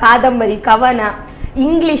 ಕನ್ನಡ, ಕಾದಂಬರಿ, ಕವನ,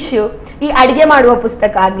 ಇಂಗ್ಲಿಷ್, ಈ ಅಡಿಗೆ ಮಾಡುವ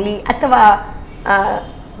ಪುಸ್ತಕ ಆಗ್ಲಿ ಅಥವಾ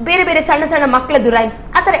ಬೇರೆ ಬೇರೆ ಸಣ್ಣ ಸಣ್ಣ ಮಕ್ಕಳದ್ದು ರೈಮ್ಸ್,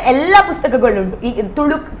 ಆತರ ಎಲ್ಲಾ ಪುಸ್ತಕಗಳುಂಟು. ಈಗ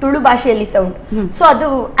ತುಳು ಭಾಷೆಯಲ್ಲಿ ಸಹ ಉಂಟು. ಸೊ ಅದು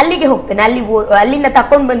ಅಲ್ಲಿಗೆ ಹೋಗ್ತೇನೆ, ಅಲ್ಲಿಂದ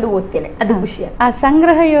ತಕೊಂಡ್ ಬಂದು ಓದ್ತೇನೆ. ಅದು ಖುಷಿ. ಆ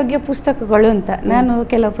ಸಂಗ್ರಹ ಯೋಗ್ಯ ಪುಸ್ತಕಗಳು ಅಂತ ನಾನು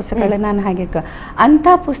ಕೆಲವು ಪುಸ್ತಕಗಳು ನಾನು ಹಾಗೆ ಅಂತ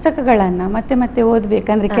ಪುಸ್ತಕಗಳನ್ನ ಮತ್ತೆ ಮತ್ತೆ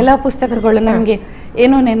ಓದ್ಬೇಕಂದ್ರೆ ಕೆಲವು ಪುಸ್ತಕಗಳು ನಮ್ಗೆ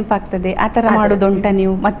ಏನೋ ನೆನಪಾಗ್ತದೆ. ಆತರ ಮಾಡೋದುಂಟ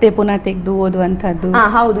ನೀವು ಮತ್ತೆ ಪುನಃ ತೆಗೆದು ಓದುವಂತದ್ದು?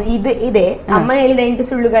 ಹೌದು, ಇದು ಇದೆ. ಅಮ್ಮ ಹೇಳಿದ 8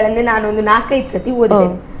 ಸುಳ್ಳುಗಳನ್ನೇ ನಾನು ಒಂದು 4-5 ಸತಿ ಓದಿದೆ.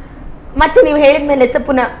 ಮತ್ತೆ ನೀವು ಹೇಳಿದ್ಮೇಲೆ ಸಹ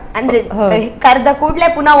ಪುನಃ ಅಂದ್ರೆ ಕರೆದ ಕೂಡ್ಲೆ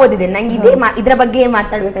ಪುನಃ ಓದಿದ್ದೇನೆ. ನಂಗೆ ಇದ್ರ ಬಗ್ಗೆ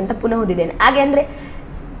ಮಾತಾಡ್ಬೇಕಂತ ಪುನಃ ಓದಿದ್ದೇನೆ. ಹಾಗೆ ಅಂದ್ರೆ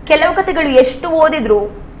ಕೆಲವು ಕಥೆಗಳು ಎಷ್ಟು ಓದಿದ್ರು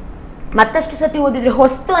ಮತ್ತಷ್ಟು ಸತಿ ಓದಿದ್ರೆ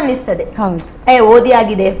ಹೊಸ್ತು ಅನ್ನಿಸ್ತದೆ. ಓದಿ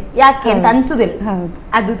ಆಗಿದೆ ಯಾಕೆ ಅಂತ ಅನ್ಸುದಿಲ್ಲ.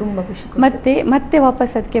 ಅದು ತುಂಬಾ ಖುಷಿ. ಮತ್ತೆ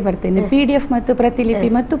ವಾಪಸ್ ಅದಕ್ಕೆ ಬರ್ತೇನೆ. PDF ಮತ್ತು ಪ್ರತಿಲಿಪಿ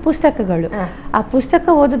ಮತ್ತು ಪುಸ್ತಕಗಳು. ಆ ಪುಸ್ತಕ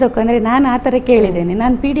ಓದೋದಕ್ಕಂದ್ರೆ ನಾನು ಆತರ ಕೇಳಿದ್ದೇನೆ.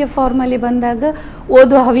 ನಾನು PDF ಫಾರ್ಮ್ ಅಲ್ಲಿ ಬಂದಾಗ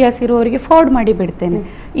ಓದುವ ಹವ್ಯಾಸ ಇರುವವರಿಗೆ ಫಾರ್ವರ್ಡ್ ಮಾಡಿ ಬಿಡ್ತೇನೆ.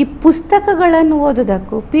 ಈ ಪುಸ್ತಕಗಳನ್ನು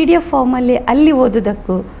ಓದೋದಕ್ಕೂ PDF ಫಾರ್ಮ್ ಅಲ್ಲಿ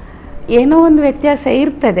ಓದೋದಕ್ಕೂ ಏನೋ ಒಂದು ವ್ಯತ್ಯಾಸ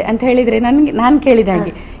ಇರ್ತದೆ ಅಂತ ಹೇಳಿದ್ರೆ ನಾನು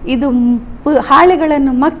ಕೇಳಿದಾಗೆ ಇದು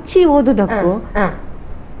ಹಾಳೆಗಳನ್ನು ಮಚ್ಚಿ ಓದೋದಕ್ಕೂ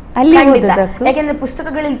ಅಲ್ಲಿ ಯಾಕೆಂದ್ರೆ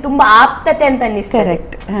ಪುಸ್ತಕಗಳಲ್ಲಿ ತುಂಬಾ ಆಪ್ತತೆ ಅಂತ ಅನ್ನಿಸ್ತದೆ.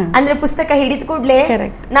 ಅಂದ್ರೆ ಪುಸ್ತಕ ಹಿಡಿದ ಕೂಡ್ಲೆ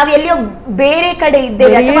ನಾವ್ ಎಲ್ಲಿಯೋ ಬೇರೆ ಕಡೆ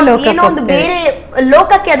ಇದ್ದೇವೆ ಅಥವಾ ಏನೋ ಒಂದು ಬೇರೆ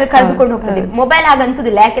ಲೋಕಕ್ಕೆ ಅದು ಕರೆದುಕೊಂಡು ಹೋಗ್ತದೆ. ಮೊಬೈಲ್ ಹಾಗೆ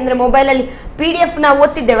ಅನ್ಸುದಿಲ್ಲ. ಯಾಕೆಂದ್ರೆ ಮೊಬೈಲ್ ಅಲ್ಲಿ PDF ನಾವು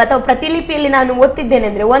ಓದ್ತಿದ್ದೇವೆ ಅಥವಾ ಪ್ರತಿಲಿಪಿಯಲ್ಲಿ ನಾನು ಓದ್ತಿದ್ದೇನೆ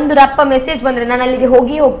ಅಂದ್ರೆ ಒಂದು ರಪ್ಪ ಮೆಸೇಜ್ ಬಂದ್ರೆ ನಾನು ಅಲ್ಲಿಗೆ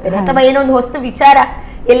ಹೋಗ್ತೇನೆ. ಅಥವಾ ಏನೋ ಒಂದು ಹೊಸ್ತು ವಿಚಾರ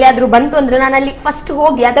ಎಲ್ಲಿಯಾದ್ರೂ ಬಂತು ಅಂದ್ರೆ ನಾನು ಅಲ್ಲಿ ಫಸ್ಟ್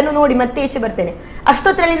ಹೋಗಿ ಅದನ್ನು ನೋಡಿ ಮತ್ತೆ ಈಚೆ ಬರ್ತೇನೆ.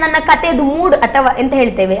 ಅಷ್ಟೊತ್ತರಲ್ಲಿ ನನ್ನ ಕಥೆಯದು ಮೂಡ್ ಅಥವಾ ಎಂತ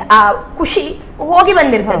ಹೇಳ್ತೇವೆ ಆ ಖುಷಿ ಹೋಗಿ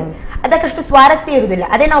ಬಂದಿರ್ತದೆ. ಅದಕ್ಕಷ್ಟು ಸ್ವಾರಸ್ಯ ಇರುವುದಿಲ್ಲ.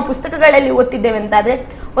 ಅದೇ ನಾವು ಪುಸ್ತಕಗಳಲ್ಲಿ ಓದ್ತಿದ್ದೇವೆ ಅಂತ ಆದ್ರೆ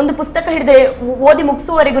ಒಂದು ಪುಸ್ತಕ ಹಿಡಿದ್ರೆ ಓದಿ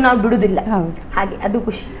ಮುಗಿಸುವವರೆಗೂ ನಾವು ಬಿಡುದಿಲ್ಲ. ಹಾಗೆ ಅದು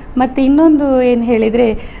ಖುಷಿ. ಮತ್ತೆ ಇನ್ನೊಂದು ಏನ್ ಹೇಳಿದ್ರೆ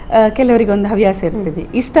ಕೆಲವರಿಗೆ ಒಂದು ಹವ್ಯಾಸ ಇರ್ತದೆ.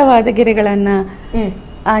 ಇಷ್ಟವಾದ ಗೆರೆಗಳನ್ನ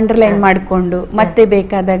ಅಂಡರ್ಲೈನ್ ಮಾಡಿಕೊಂಡು ಮತ್ತೆ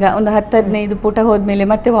ಬೇಕಾದಾಗ ಒಂದು 10-15 ಪುಟ ಹೋದ್ಮೇಲೆ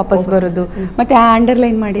ಮತ್ತೆ ವಾಪಸ್ ಬರುದು, ಮತ್ತೆ ಆ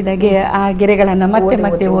ಅಂಡರ್ಲೈನ್ ಮಾಡಿದಾಗೆ ಆ ಗೆರೆಗಳನ್ನ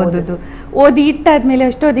ಮತ್ತೆ ಓದುದು. ಓದಿ ಇಟ್ಟಾದ್ಮೇಲೆ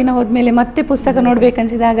ಎಷ್ಟೋ ದಿನ ಹೋದ್ಮೇಲೆ ಮತ್ತೆ ಪುಸ್ತಕ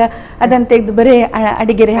ನೋಡ್ಬೇಕನ್ಸಿದಾಗ ಅದನ್ನ ತೆಗೆದು ಬರೇ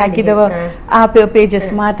ಅಡಿಗೆರೆ ಹಾಕಿದವ ಆ ಪೇಜಸ್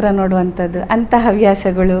ಮಾತ್ರ ನೋಡುವಂತದ್ದು. ಅಂತ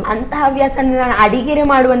ಹವ್ಯಾಸಗಳು. ಅಂತ ಹವ್ಯಾಸ ನಾನು ಅಡಿಗೆರೆ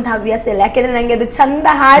ಮಾಡುವಂತ ಹವ್ಯಾಸ ಇಲ್ಲ. ಯಾಕೆಂದ್ರೆ ನಂಗೆ ಅದು ಚಂದ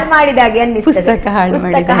ಹಾಳು ಮಾಡಿದಾಗೆ ಪುಸ್ತಕ ಹಾಳು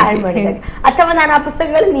ಮಾಡಿದಾಗ ಅಥವಾ ನಾನು ಆ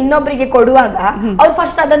ಪುಸ್ತಕಗಳನ್ನ ಇನ್ನೊಬ್ಬರಿಗೆ ಕೊಡುವಾಗ ಅವ್ರು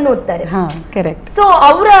ಫಸ್ಟ್ ಅದನ್ನು ಓದ್ತಾರೆ. ಸೊ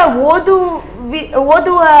ಅವರ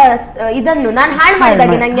ಓದುವ ಇದನ್ನು ನಾನು ಹಾಳು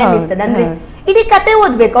ಮಾಡಿದಾಗೆ ನಂಗೆ ಅನ್ನಿಸ್ತದೆ. ಅಂದ್ರೆ ಇಡೀ ಕತೆ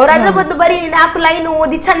ಓದ್ಬೇಕು. ಅವ್ರ ಅದ್ರ ಬದಲು ಬರೀ 4 ಲೈನ್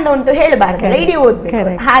ಓದಿ ಚಂದ ಉಂಟು ಹೇಳಬಾರ್ದಲ್ಲ, ಇಡೀ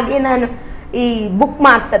ಓದ್ಬೇಕು. ಹಾಗೆ ನಾನು ಈ ಬುಕ್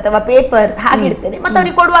ಮಾರ್ಕ್ಸ್ ಅಥವಾ ಪೇಪರ್ ಹಾಗೆ ಇಡ್ತೇನೆ, ಮತ್ತೆ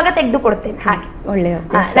ಅವ್ರಿಗೆ ಕೊಡುವಾಗ ತೆಗೆದು ಕೊಡ್ತೇನೆ. ಹಾಗೆ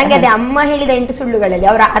ನಂಗೆ ಅದೇ ಅಮ್ಮ ಹೇಳಿದ 8 ಸುಳ್ಳುಗಳಲ್ಲಿ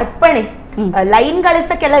ಅವರ ಅರ್ಪಣೆ ಲೈನ್ಗಳು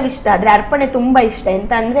ಸಹ ಕೆಲವು ಇಷ್ಟ, ಆದ್ರೆ ಅರ್ಪಣೆ ತುಂಬಾ ಇಷ್ಟ.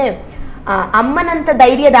 ಎಂತ ಅಂದ್ರೆ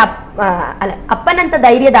ಅಪ್ಪನಂತ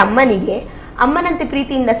ಧೈರ್ಯದ ಅಮ್ಮನಿಗೆ ಅಮ್ಮನಂತೆ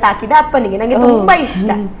ಪ್ರೀತಿಯಿಂದ ಸಾಕಿದ ಅಪ್ಪನಿಗೆ ನಂಗೆ ತುಂಬಾ ಇಷ್ಟ.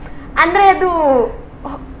 ಅಂದ್ರೆ ಅದು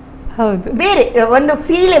ಹೌದು, ಬೇರೆ ಒಂದು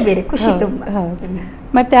ಫೀಲೇ ಬೇರೆ, ಖುಷಿ ತುಂಬಾ. ಹೌದು.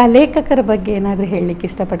 ಮತ್ತೆ ಆ ಲೇಖಕರ ಬಗ್ಗೆ ಏನಾದ್ರೂ ಹೇಳಲಿಕ್ಕೆ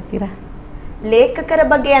ಇಷ್ಟಪಡ್ತೀರಾ? ಲೇಖಕರ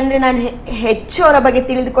ಬಗ್ಗೆ ಅಂದ್ರೆ ನಾನು ಹೆಚ್ಚು ಅವರ ಬಗ್ಗೆ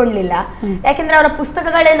ತಿಳಿದುಕೊಳ್ಳಲಿಲ್ಲ, ಯಾಕಂದ್ರೆ ಅವರ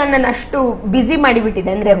ಪುಸ್ತಕಗಳೇ ನನ್ನನ್ನು ಅಷ್ಟು ಬಿಸಿ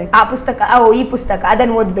ಮಾಡಿಬಿಟ್ಟಿದೆ. ಅಂದ್ರೆ ಆ ಪುಸ್ತಕ, ಈ ಪುಸ್ತಕ,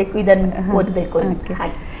 ಅದನ್ನು ಓದ್ಬೇಕು, ಇದನ್ನು ಓದ್ಬೇಕು.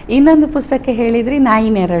 ಇನ್ನೊಂದು ಪುಸ್ತಕ ಹೇಳಿದ್ರಿ, ನಾಯಿ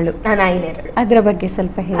ನೆರಳು. ಅದರ ಬಗ್ಗೆ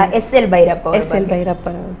ಸ್ವಲ್ಪ ಹೇಳಿ. ಎಸ್.ಎಲ್. ಭೈರಪ್ಪ.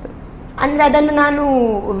 ಹೌದು. ಅಂದ್ರೆ ಅದನ್ನು ನಾನು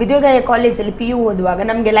ವಿದ್ಯೋದಯ ಕಾಲೇಜಲ್ಲಿ PU ಓದುವಾಗ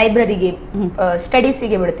ನಮ್ಗೆ ಲೈಬ್ರರಿಗೆ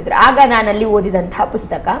ಸ್ಟಡೀಸಿಗೆ ಬಿಡುತ್ತಿದ್ರು. ಆಗ ನಾನು ಅಲ್ಲಿ ಓದಿದಂತಹ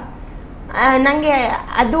ಪುಸ್ತಕ. ನಂಗೆ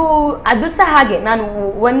ಅದು ಸಹ ಹಾಗೆ, ನಾನು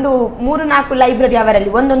ಒಂದು 3-4 ಲೈಬ್ರರಿ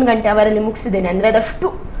ಅವರಲ್ಲಿ 1-1 ಗಂಟೆ ಅವರಲ್ಲಿ ಮುಗಿಸಿದ್ದೇನೆ. ಅಂದ್ರೆ ಅದಷ್ಟು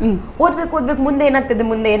ಓದ್ಬೇಕು ಮುಂದೆ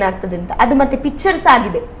ಏನಾಗ್ತದೆ ಅಂತ. ಅದು ಮತ್ತೆ ಪಿಕ್ಚರ್ಸ್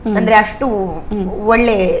ಆಗಿದೆ, ಅಂದ್ರೆ ಅಷ್ಟು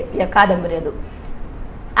ಒಳ್ಳೆಯ ಕಾದಂಬರಿ ಅದು.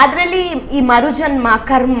 ಅದ್ರಲ್ಲಿ ಈ ಮರುಜನ್ಮ,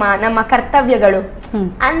 ಕರ್ಮ, ನಮ್ಮ ಕರ್ತವ್ಯಗಳು,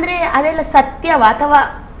 ಅಂದ್ರೆ ಅದೆಲ್ಲ ಸತ್ಯವ ಅಥವಾ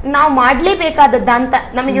ನಾವು ಮಾಡ್ಲೇಬೇಕಾದದ್ದ ಅಂತ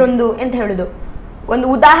ನಮಗೆ ಒಂದು ಎಂತ ಹೇಳುದು, ಒಂದು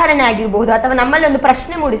ಉದಾಹರಣೆ ಆಗಿರ್ಬಹುದು, ಅಥವಾ ನಮ್ಮಲ್ಲಿ ಒಂದು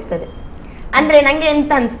ಪ್ರಶ್ನೆ ಮೂಡಿಸ್ತದೆ. ಅಂದ್ರೆ ನಂಗೆ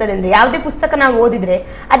ಎಂತ ಅನ್ಸ್ತದೆ ಅಂದ್ರೆ, ಯಾವುದೇ ಪುಸ್ತಕ ನಾವು ಓದಿದ್ರೆ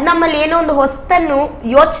ಅದ್ ನಮ್ಮಲ್ಲಿ ಏನೋ ಒಂದು ಹೊಸ್ತನ್ನು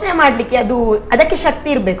ಯೋಚನೆ ಮಾಡ್ಲಿಕ್ಕೆ ಅದಕ್ಕೆ ಶಕ್ತಿ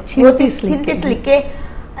ಇರ್ಬೇಕು, ಚಿಂತಿಸ್ಲಿಕ್ಕೆ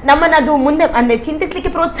ನಮ್ಮನ್ನ ಅದು ಮುಂದೆ ಅಂದ್ರೆ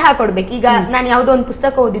ಚಿಂತಿಸ್ಲಿಕ್ಕೆ ಪ್ರೋತ್ಸಾಹ ಕೊಡ್ಬೇಕು. ಈಗ ನಾನು ಯಾವ್ದೋ ಒಂದು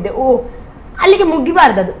ಪುಸ್ತಕ ಓದಿದ್ದೆ, ಅಲ್ಲಿಗೆ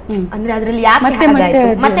ಮುಗಿಬಾರ್ದದು. ಅಂದ್ರೆ ಅದ್ರಲ್ಲಿ ಯಾಕೆ ಹಾಗಾಯ್ತು,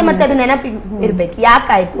 ಮತ್ತೆ ಅದು ನೆನಪಿ ಇರ್ಬೇಕು,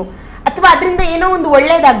 ಯಾಕಾಯ್ತು, ಅಥವಾ ಅದರಿಂದ ಏನೋ ಒಂದು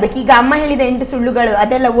ಒಳ್ಳೇದಾಗ್ಬೇಕು. ಈಗ ಅಮ್ಮ ಹೇಳಿದ 8 ಸುಳ್ಳುಗಳು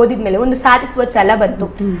ಅದೆಲ್ಲ ಓದಿದ್ಮೇಲೆ ಒಂದು ಸಾಧಿಸುವ ಛಲ ಬಂತು,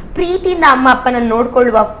 ಪ್ರೀತಿಯಿಂದ ಅಮ್ಮ ಅಪ್ಪನನ್ನು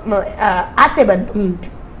ನೋಡ್ಕೊಳ್ಳುವ ಆಸೆ ಬಂತು.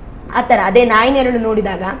 ಆತರ ಅದೇ ನಾಯಿ ನೆರಳು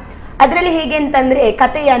ನೋಡಿದಾಗ ಅದ್ರಲ್ಲಿ ಹೇಗೆ ಅಂತಂದ್ರೆ,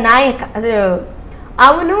 ಕಥೆಯ ನಾಯಕ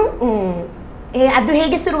ಅವನು ಅದು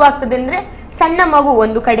ಹೇಗೆ ಶುರುವಾಗ್ತದೆ ಅಂದ್ರೆ, ಸಣ್ಣ ಮಗು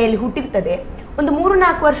ಒಂದು ಕಡೆಯಲ್ಲಿ ಹುಟ್ಟಿರ್ತದೆ. ಒಂದು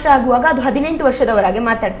 3-4 ವರ್ಷ ಆಗುವಾಗ ಅದು 18 ವರ್ಷದವರಾಗೆ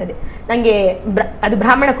ಮಾತಾಡ್ತದೆ. ನಂಗೆ ಅದು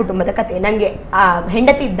ಬ್ರಾಹ್ಮಣ ಕುಟುಂಬದ ಕತೆ, ನಂಗೆ ಆ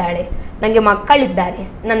ಹೆಂಡತಿ ಇದ್ದಾಳೆ, ನಂಗೆ ಮಕ್ಕಳಿದ್ದಾರೆ,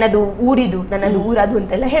 ನನ್ನದು ಊರದು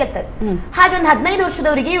ಅಂತೆಲ್ಲ ಹೇಳ್ತಾರೆ. ಹಾಗೆ ಒಂದು 15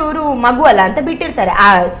 ವರ್ಷದವರಿಗೆ ಇವರು ಮಗು ಅಲ್ಲ ಅಂತ ಬಿಟ್ಟಿರ್ತಾರೆ,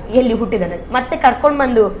 ಎಲ್ಲಿ ಹುಟ್ಟಿದ ಮತ್ತೆ ಕರ್ಕೊಂಡ್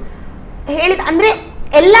ಬಂದು ಹೇಳಿದ. ಅಂದ್ರೆ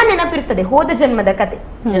ಎಲ್ಲಾ ನೆನಪಿರ್ತದೆ, ಹೋದ ಜನ್ಮದ ಕತೆ.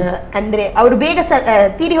 ಅಂದ್ರೆ ಅವರು ಬೇಗ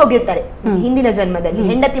ತೀರಿ ಹೋಗಿರ್ತಾರೆ ಹಿಂದಿನ ಜನ್ಮದಲ್ಲಿ,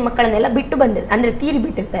 ಹೆಂಡತಿ ಮಕ್ಕಳನ್ನೆಲ್ಲ ಬಿಟ್ಟು ಅಂದ್ರೆ ತೀರಿ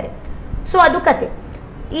ಬಿಟ್ಟಿರ್ತಾರೆ. ಸೊ ಅದು ಕತೆ.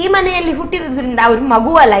 ಈ ಮನೆಯಲ್ಲಿ ಹುಟ್ಟಿರೋದ್ರಿಂದ ಅವ್ರು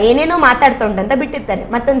ಮಗು ಅಲ್ಲ, ಏನೇನೋ ಮಾತಾಡ್ತಾ ಉಂಟಂತ ಬಿಟ್ಟಿರ್ತಾರೆ.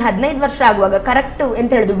 ಮತ್ತೊಂದು 15 ವರ್ಷ ಆಗುವಾಗ ಕರೆಕ್ಟ್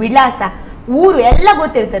ಎಂತ ಹೇಳುದು, ವಿಳಾಸ, ಊರು ಎಲ್ಲ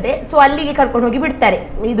ಗೊತ್ತಿರ್ತದೆ. ಸೊ ಅಲ್ಲಿಗೆ ಕರ್ಕೊಂಡು ಹೋಗಿ ಬಿಡ್ತಾರೆ.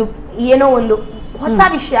 ಇದು ಏನೋ ಒಂದು ಹೊಸ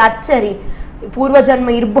ವಿಷಯ, ಅಚ್ಚರಿ, ಪೂರ್ವಜನ್ಮ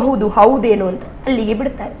ಇರಬಹುದು, ಹೌದೇನೋ ಅಂತ ಅಲ್ಲಿಗೆ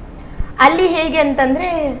ಬಿಡ್ತಾರೆ. ಅಲ್ಲಿ ಹೇಗೆ ಅಂತಂದ್ರೆ,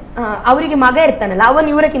 ಅವರಿಗೆ ಮಗ ಇರ್ತಾನಲ್ಲ, ಅವನು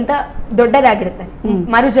ಇವರಕ್ಕಿಂತ ದೊಡ್ಡದಾಗಿರ್ತಾನೆ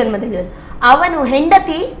ಮರುಜನ್ಮದಲ್ಲಿ. ಅವನು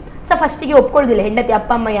ಹೆಂಡತಿ ಫಸ್ಟಿಗೆ ಒಪ್ಕೊಳ್ಳುದಿಲ್ಲ, ಹೆಂಡತಿ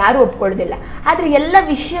ಅಪ್ಪ ಅಮ್ಮ ಯಾರು ಒಪ್ಕೊಳ್ಳುದಿಲ್ಲ. ಆದ್ರೆ ಎಲ್ಲ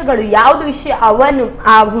ವಿಷಯಗಳು, ಯಾವ್ದು ವಿಷಯ ಅವನು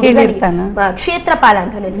ಆ ಹುಡುಗನಿಗೆ ಕ್ಷೇತ್ರಪಾಲ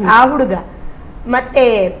ಅಂತ ಆ ಹುಡುಗ, ಮತ್ತೆ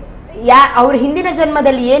ಅವ್ರ ಹಿಂದಿನ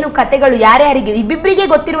ಜನ್ಮದಲ್ಲಿ ಏನು ಕತೆಗಳು ಯಾರ್ಯಾರಿಗೆ ಇಬ್ಬಿಬ್ಬರಿಗೆ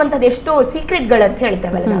ಗೊತ್ತಿರುವಂತದ್ದು ಎಷ್ಟೋ ಸೀಕ್ರೆಟ್ಗಳು ಅಂತ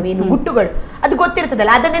ಹೇಳ್ತೇವಲ್ಲ ನಾವೇನು, ಗುಟ್ಟುಗಳು, ಅದು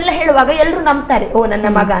ಗೊತ್ತಿರ್ತದಲ್ಲ. ಅದನ್ನೆಲ್ಲ ಹೇಳುವಾಗ ಎಲ್ಲರೂ ನಂಬ್ತಾರೆ, ನನ್ನ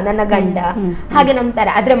ಮಗ, ನನ್ನ ಗಂಡ, ಹಾಗೆ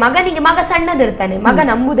ನಂಬ್ತಾರೆ. ಆದ್ರೆ ಮಗ ಸಣ್ಣದಿರ್ತಾನೆ, ಮಗ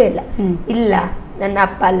ನಂಬುದೇ ಇಲ್ಲ, ನನ್ನ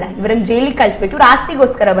ಅಪ್ಪ ಅಲ್ಲ, ಇವರನ್ನು ಜೈಲಿಗೆ ಕಳಿಸ್ಬೇಕು, ಇವ್ರು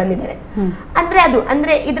ಆಸ್ತಿಗೋಸ್ಕರ ಬಂದಿದ್ದಾರೆ.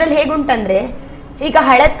 ಅಂದ್ರೆ ಇದ್ರಲ್ಲಿ ಹೇಗುಂಟಂದ್ರೆ, ಈಗ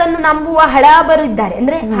ಹಳತ್ತನ್ನು ನಂಬುವ ಹಳಬರು ಇದ್ದಾರೆ,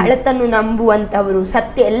 ಅಂದ್ರೆ ಹಳತ್ತನ್ನು ನಂಬುವಂತವರು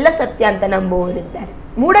ಎಲ್ಲ ಸತ್ಯ ಅಂತ ನಂಬುವವರಿದ್ದಾರೆ,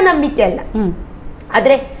 ಮೂಢನಂಬಿಕೆ ಅಲ್ಲ.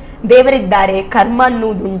 ಆದ್ರೆ ದೇವರಿದ್ದಾರೆ, ಕರ್ಮ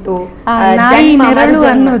ಅನ್ನುವುದುಂಟು,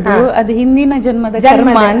 ಅದು ಹಿಂದಿನ ಜನ್ಮದ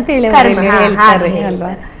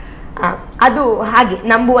ಅದು ಹಾಗೆ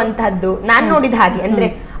ನಂಬುವಂತಹದ್ದು ನಾನ್ ನೋಡಿದ ಹಾಗೆ. ಅಂದ್ರೆ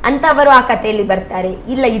ಅಂತವರು ಆ ಕಥೆಯಲ್ಲಿ ಬರ್ತಾರೆ.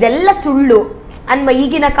 ಇಲ್ಲ ಇದೆಲ್ಲ ಸುಳ್ಳು ಅನ್ನುವ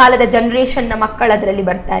ಈಗಿನ ಕಾಲದ ಜನರೇಷನ್ ನ ಮಕ್ಕಳು ಅದರಲ್ಲಿ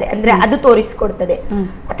ಬರ್ತಾರೆ. ಅಂದ್ರೆ ಅದು ತೋರಿಸಿಕೊಡ್ತದೆ.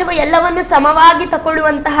 ಅಥವಾ ಎಲ್ಲವನ್ನು ಸಮವಾಗಿ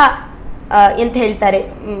ತಗೊಳ್ಳುವಂತಹ ಎಂತ ಹೇಳ್ತಾರೆ,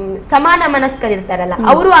 ಸಮಾನ ಮನಸ್ಕರಿರ್ತಾರಲ್ಲ,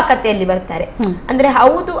 ಅವರು ಆ ಕಥೆಯಲ್ಲಿ ಬರ್ತಾರೆ. ಅಂದ್ರೆ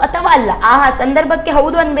ಹೌದು ಅಥವಾ ಅಲ್ಲ, ಆ ಸಂದರ್ಭಕ್ಕೆ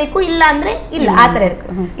ಹೌದು ಅನ್ಬೇಕು, ಇಲ್ಲ ಅಂದ್ರೆ ಇಲ್ಲ, ಆತರ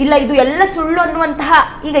ಇರ್ತದೆ. ಇಲ್ಲ ಇದು ಎಲ್ಲ ಸುಳ್ಳು ಅನ್ನುವಂತಹ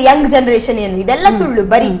ಈಗ ಯಂಗ್ ಜನರೇಷನ್ ಏನು, ಇದೆಲ್ಲ ಸುಳ್ಳು,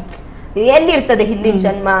 ಬರೀ ಎಲ್ಲಿರ್ತದೆ ಹಿಂದಿನ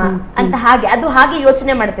ಜನ್ಮ ಅಂತ ಹಾಗೆ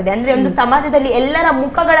ಯೋಚನೆ ಮಾಡ್ತದೆ. ಅಂದ್ರೆ ಒಂದು ಸಮಾಜದಲ್ಲಿ ಎಲ್ಲರ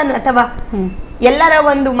ಮುಖಗಳನ್ನು ಅಥವಾ ಎಲ್ಲರ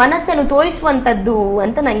ಒಂದು ಮನಸ್ಸನ್ನು ತೋರಿಸುವಂತದ್ದು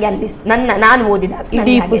ಅಂತ ನಂಗೆ ನಾನು ಓದಿದಾಗ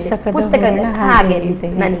ಪುಸ್ತಕ ಹಾಗೆ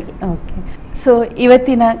ನನಗೆ. ಸೊ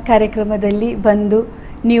ಇವತ್ತಿನ ಕಾರ್ಯಕ್ರಮದಲ್ಲಿ ಬಂದು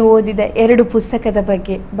ನೀವು ಓದಿದ 2 ಪುಸ್ತಕದ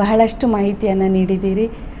ಬಗ್ಗೆ ಬಹಳಷ್ಟು ಮಾಹಿತಿಯನ್ನು ನೀಡಿದ್ದೀರಿ.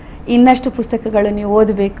 ಇನ್ನಷ್ಟು ಪುಸ್ತಕಗಳು ನೀವು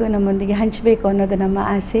ಓದಬೇಕು, ನಮ್ಮೊಂದಿಗೆ ಹಂಚಬೇಕು ಅನ್ನೋದು ನಮ್ಮ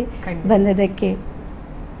ಆಸೆ. ಬಂದದಕ್ಕೆ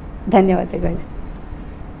ಧನ್ಯವಾದಗಳು.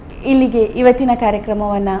 ಇಲ್ಲಿಗೆ ಇವತ್ತಿನ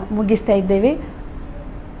ಕಾರ್ಯಕ್ರಮವನ್ನು ಮುಗಿಸ್ತಾ ಇದ್ದೇವೆ.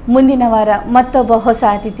 ಮುಂದಿನ ವಾರ ಮತ್ತೊಬ್ಬ ಹೊಸ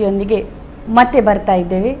ಅತಿಥಿಯೊಂದಿಗೆ ಮತ್ತೆ ಬರ್ತಾ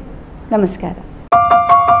ಇದ್ದೇವೆ. ನಮಸ್ಕಾರ.